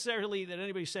know that necessarily that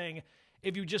anybody's saying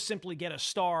if you just simply get a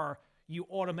star, you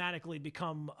automatically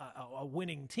become a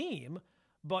winning team.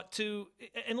 But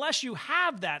unless you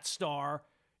have that star,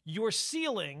 your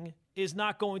ceiling is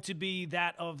not going to be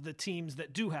that of the teams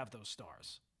that do have those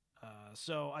stars.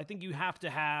 So I think you have to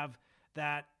have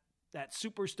that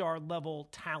superstar level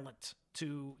talent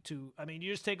to. I mean,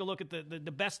 you just take a look at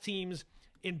the best teams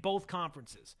in both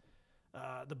conferences.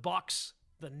 The Bucks,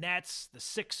 the Nets, the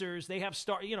Sixers. They have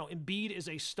star. Embiid is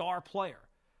a star player.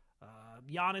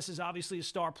 Giannis is obviously a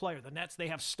star player. The Nets, they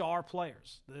have star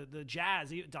players. The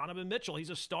Jazz, Donovan Mitchell,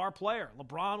 he's a star player.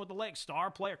 LeBron with the Lakers,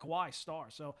 star player. Kawhi, star.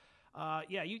 So,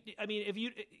 if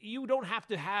you don't have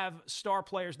to have star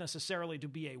players necessarily to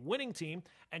be a winning team,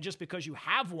 and just because you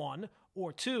have 1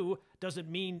 or 2 doesn't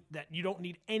mean that you don't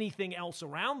need anything else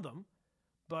around them.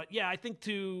 But, yeah, I think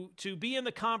to be in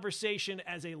the conversation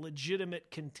as a legitimate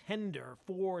contender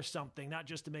for something, not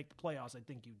just to make the playoffs, I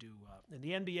think you do. And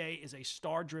the NBA is a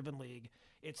star-driven league.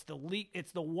 It's the league.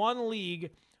 It's the one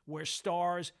league where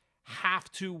stars have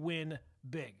to win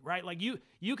big, right? Like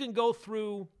you can go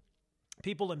through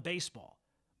people in baseball.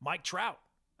 Mike Trout.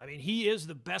 I mean, he is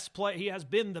the best player. He has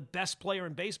been the best player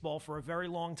in baseball for a very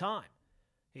long time.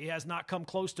 He has not come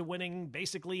close to winning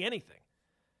basically anything.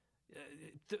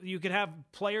 You could have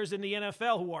players in the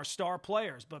NFL who are star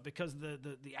players, but because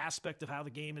the aspect of how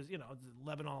the game is,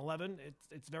 11 on 11,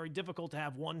 it's very difficult to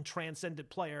have one transcendent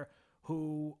player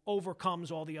who overcomes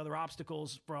all the other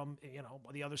obstacles from,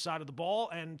 the other side of the ball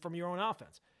and from your own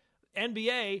offense.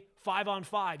 NBA, 5 on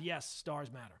 5, yes,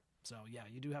 stars matter. So, yeah,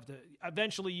 you do have to –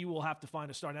 eventually you will have to find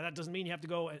a star. Now, that doesn't mean you have to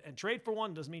go and trade for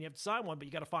one. Doesn't mean you have to sign one, but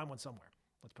you got to find one somewhere.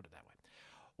 Let's put it that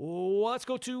way. Let's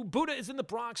go to Buddha is in the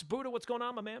Bronx. Buddha, what's going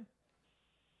on, my man?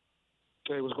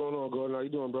 Hey, what's going on, Gordon? How you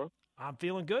doing, bro? I'm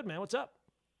feeling good, man. What's up?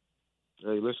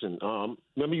 Hey, listen.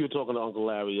 Remember you were talking to Uncle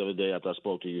Larry the other day after I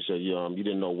spoke to you. You said you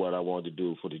didn't know what I wanted to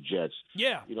do for the Jets.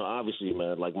 Yeah. Obviously,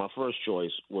 man, like my first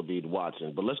choice would be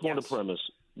Watson. But let's go on the premise,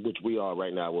 which we are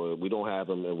right now, where we don't have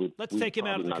him. And let's take him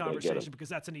out of the conversation because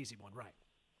that's an easy one, right?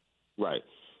 Right.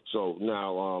 So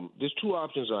now there's 2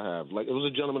 options I have. Like it was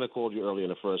a gentleman that called you earlier in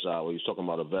the first hour. He was talking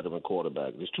about a veteran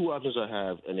quarterback. There's 2 options I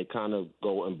have, and they kind of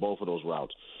go in both of those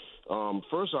routes.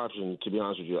 First option, to be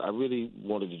honest with you, I really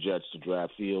wanted the Jets to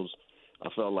draft Fields. I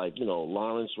felt like,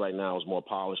 Lawrence right now is more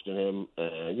polished than him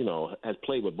and, has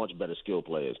played with much better skill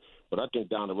players. But I think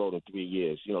down the road in 3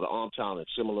 years, the arm talent is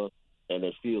similar, and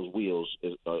then Fields' wheels,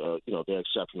 they're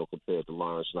exceptional compared to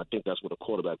Lawrence. And I think that's where the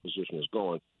quarterback position is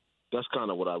going. That's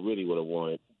kind of what I really would have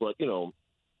wanted. But,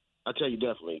 I tell you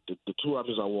definitely, the 2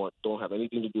 options I want don't have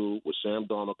anything to do with Sam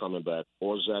Darnold coming back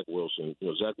or Zach Wilson.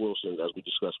 Zach Wilson, as we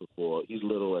discussed before, he's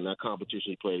little, and that competition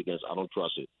he played against, I don't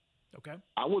trust it. Okay.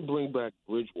 I would bring back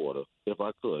Bridgewater if I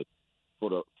could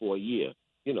for a year,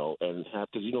 and have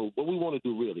because what we want to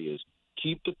do really is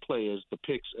keep the players, the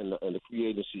picks, and the free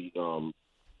agency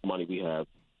money we have.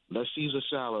 Let Caesar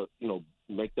Saleh,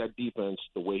 make that defense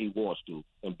the way he wants to,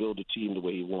 and build the team the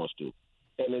way he wants to.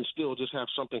 and then still just have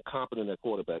something competent at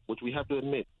quarterback, which we have to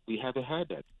admit we haven't had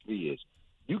that for 3 years.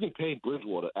 You can pay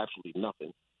Bridgewater absolutely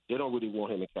nothing. They don't really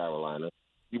want him in Carolina.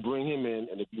 You bring him in,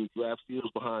 and if you draft Fields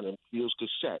behind him, Fields could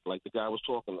set. Like the guy was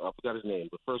talking, I forgot his name, in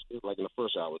the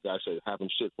first hour, the guy said have him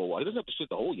sit for a while. He doesn't have to sit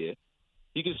the whole year.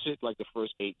 He can sit like the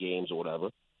first 8 games or whatever,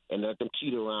 and let them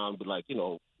teeter around with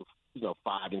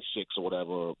 5 and 6 or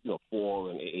whatever, 4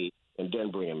 and 8, and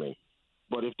then bring him in.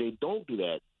 But if they don't do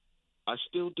that, I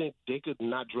still think they could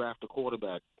not draft a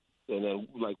quarterback, and then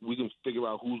we can figure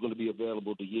out who's going to be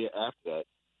available the year after that.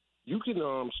 You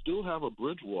can still have a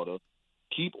Bridgewater,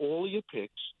 keep all of your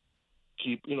picks,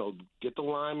 get the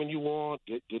linemen you want,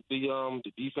 get the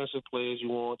defensive players you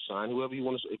want, sign whoever you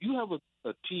want to. If you have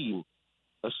a team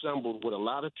assembled with a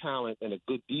lot of talent and a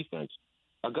good defense,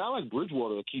 a guy like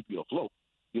Bridgewater will keep you afloat.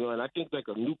 And I think like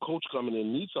a new coach coming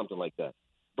in needs something like that.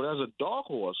 But as a dark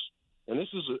horse, and this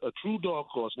is a true dark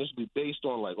horse, and this will be based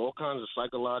on like all kinds of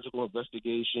psychological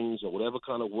investigations or whatever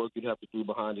kind of work you'd have to do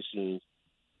behind the scenes,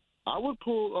 I would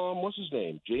pull what's his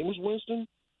name, Jameis Winston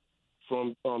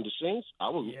from the Saints. I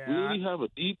would really have a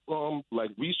deep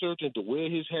research into where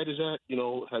his head is at.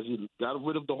 Has he got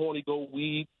rid of the horny goat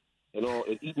weed and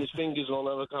eating his fingers and all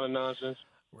that other kind of nonsense?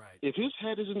 Right. If his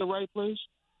head is in the right place,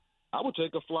 I would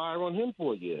take a flyer on him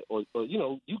for a year, or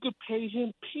you could pay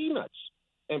him peanuts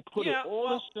and put it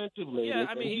all incentively. Yeah,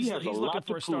 I mean, he's looking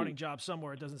for a starting job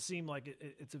somewhere. It doesn't seem like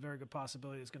it's a very good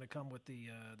possibility it's going to come with the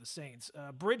Saints.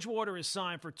 Bridgewater is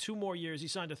signed for 2 more years. He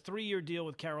signed a 3-year deal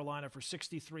with Carolina for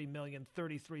 $63 million.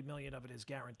 $33 million of it is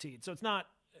guaranteed. So it's not,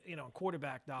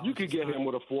 quarterback dollars. You could get him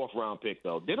with a 4th-round pick,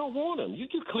 though. They don't want him. You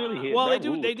can clearly hear. Well, they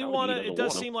do want to. It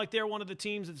does seem like they're one of the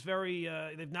teams that's very.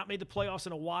 They've not made the playoffs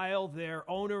in a while. Their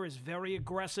owner is very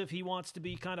aggressive. He wants to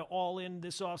be kind of all in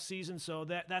this offseason. So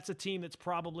that's a team that's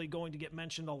probably going to get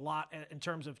mentioned a lot in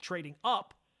terms of trading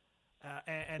up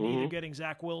and either getting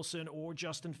Zach Wilson or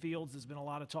Justin Fields. There's been a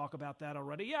lot of talk about that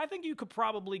already. Yeah, I think you could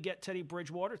probably get Teddy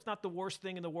Bridgewater. It's not the worst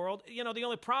thing in the world. The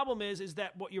only problem is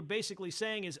that what you're basically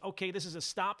saying is, okay, this is a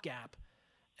stopgap,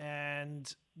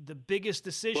 and the biggest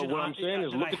decision that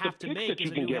I have to make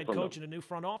as a new head coach and a new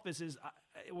front office is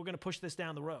we're going to push this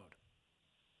down the road.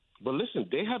 But listen,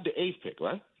 they have the 8th pick,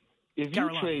 right? If you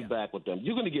trade back with them,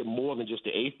 you're going to get more than just the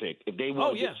 8th pick. If they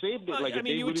want to get saved it,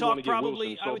 you would talk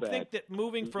probably. I would think that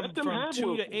moving from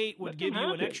 2 to 8 would give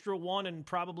you an extra 1 and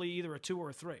probably either a 2 or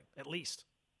a 3 at least.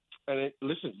 And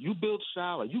listen, you build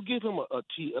Salah, you give him a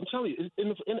T. I'm telling you,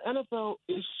 in NFL,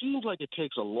 it seems like it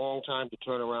takes a long time to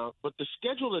turn around. But the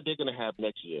schedule that they're going to have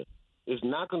next year is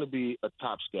not going to be a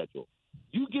top schedule.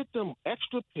 You get them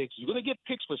extra picks. You're going to get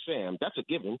picks for Sam. That's a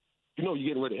given. You're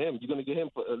getting rid of him. You're going to get him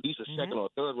for at least a 2nd or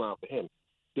 3rd round for him.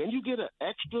 Then you get an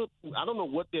extra. I don't know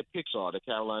what their picks are that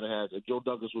Carolina has. Joe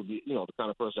Douglas would be, the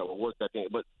kind of person that would work that thing.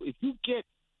 But if you get,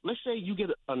 let's say you get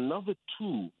another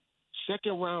 2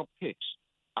 second-round picks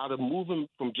out of moving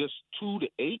from just 2 to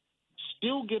 8,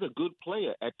 still get a good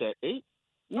player at that 8.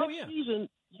 Next season,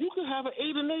 you could have an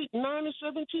 8 and 8, 9 and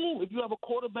 17 if you have a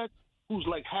quarterback who's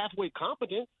like halfway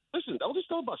competent. Listen, don't just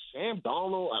talk about Sam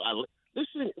Darnold.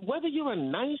 Listen, whether you're a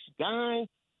nice guy,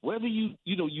 whether you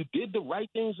did the right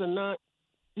things or not,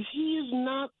 he is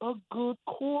not a good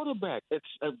quarterback. It's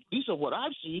at least of what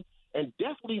I've seen, and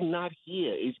definitely not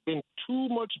here. It's been too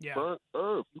much burnt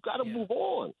earth. You got to move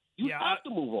on. You have to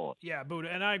move on. Yeah, Buddha,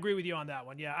 and I agree with you on that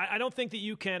one. Yeah, I don't think that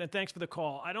you can, and thanks for the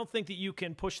call, I don't think that you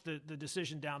can push the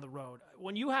decision down the road.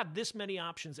 When you have this many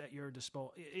options at your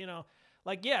disposal,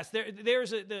 yes,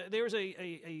 there's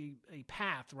a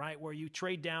path, right, where you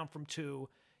trade down from 2,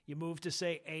 you move to,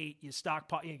 say, 8, you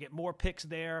stockpile, you get more picks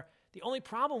there. The only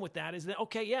problem with that is that,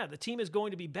 the team is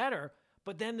going to be better,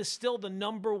 but then there's still the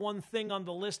number one thing on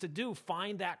the list to do,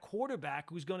 find that quarterback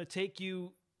who's going to take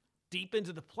you deep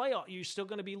into the playoff. You're still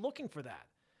going to be looking for that.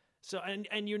 So,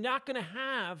 and you're not going to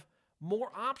have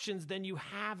more options than you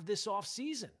have this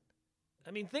offseason.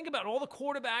 I mean, think about all the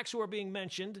quarterbacks who are being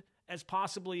mentioned as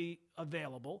possibly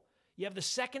available. You have the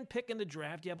 2nd pick in the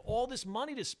draft. You have all this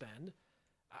money to spend.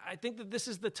 I think that this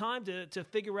is the time to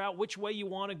figure out which way you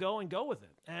want to go and go with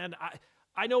it. And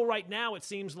I know right now it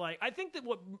seems like, I think that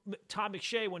what Todd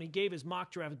McShay, when he gave his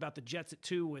mock draft about the Jets at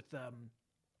 2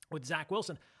 with Zach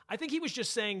Wilson, I think he was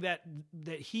just saying that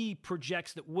he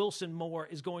projects that Wilson Moore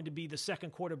is going to be the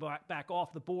 2nd quarterback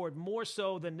off the board, more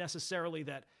so than necessarily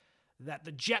that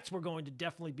the Jets were going to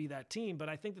definitely be that team. But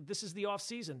I think that this is the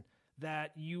offseason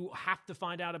that you have to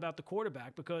find out about the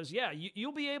quarterback because,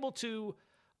 you'll be able to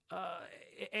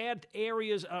add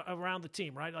areas around the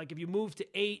team, right? Like if you move to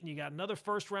 8 and you got another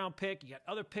 1st-round pick, you got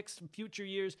other picks from future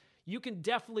years, you can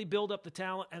definitely build up the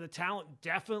talent, and the talent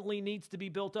definitely needs to be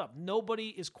built up. Nobody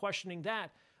is questioning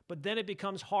that. but then it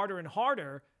becomes harder and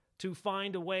harder to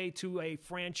find a way to a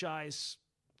franchise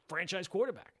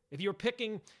quarterback. If you're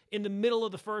picking in the middle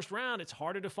of the first round, it's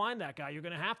harder to find that guy. You're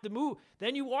going to have to move.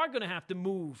 Then you are going to have to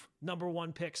move number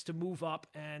one picks to move up.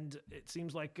 And it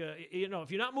seems like,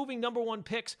 if you're not moving number one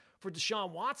picks for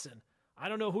Deshaun Watson, I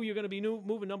don't know who you're going to be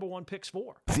moving number one picks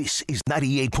for. This is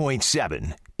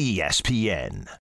 98.7 ESPN.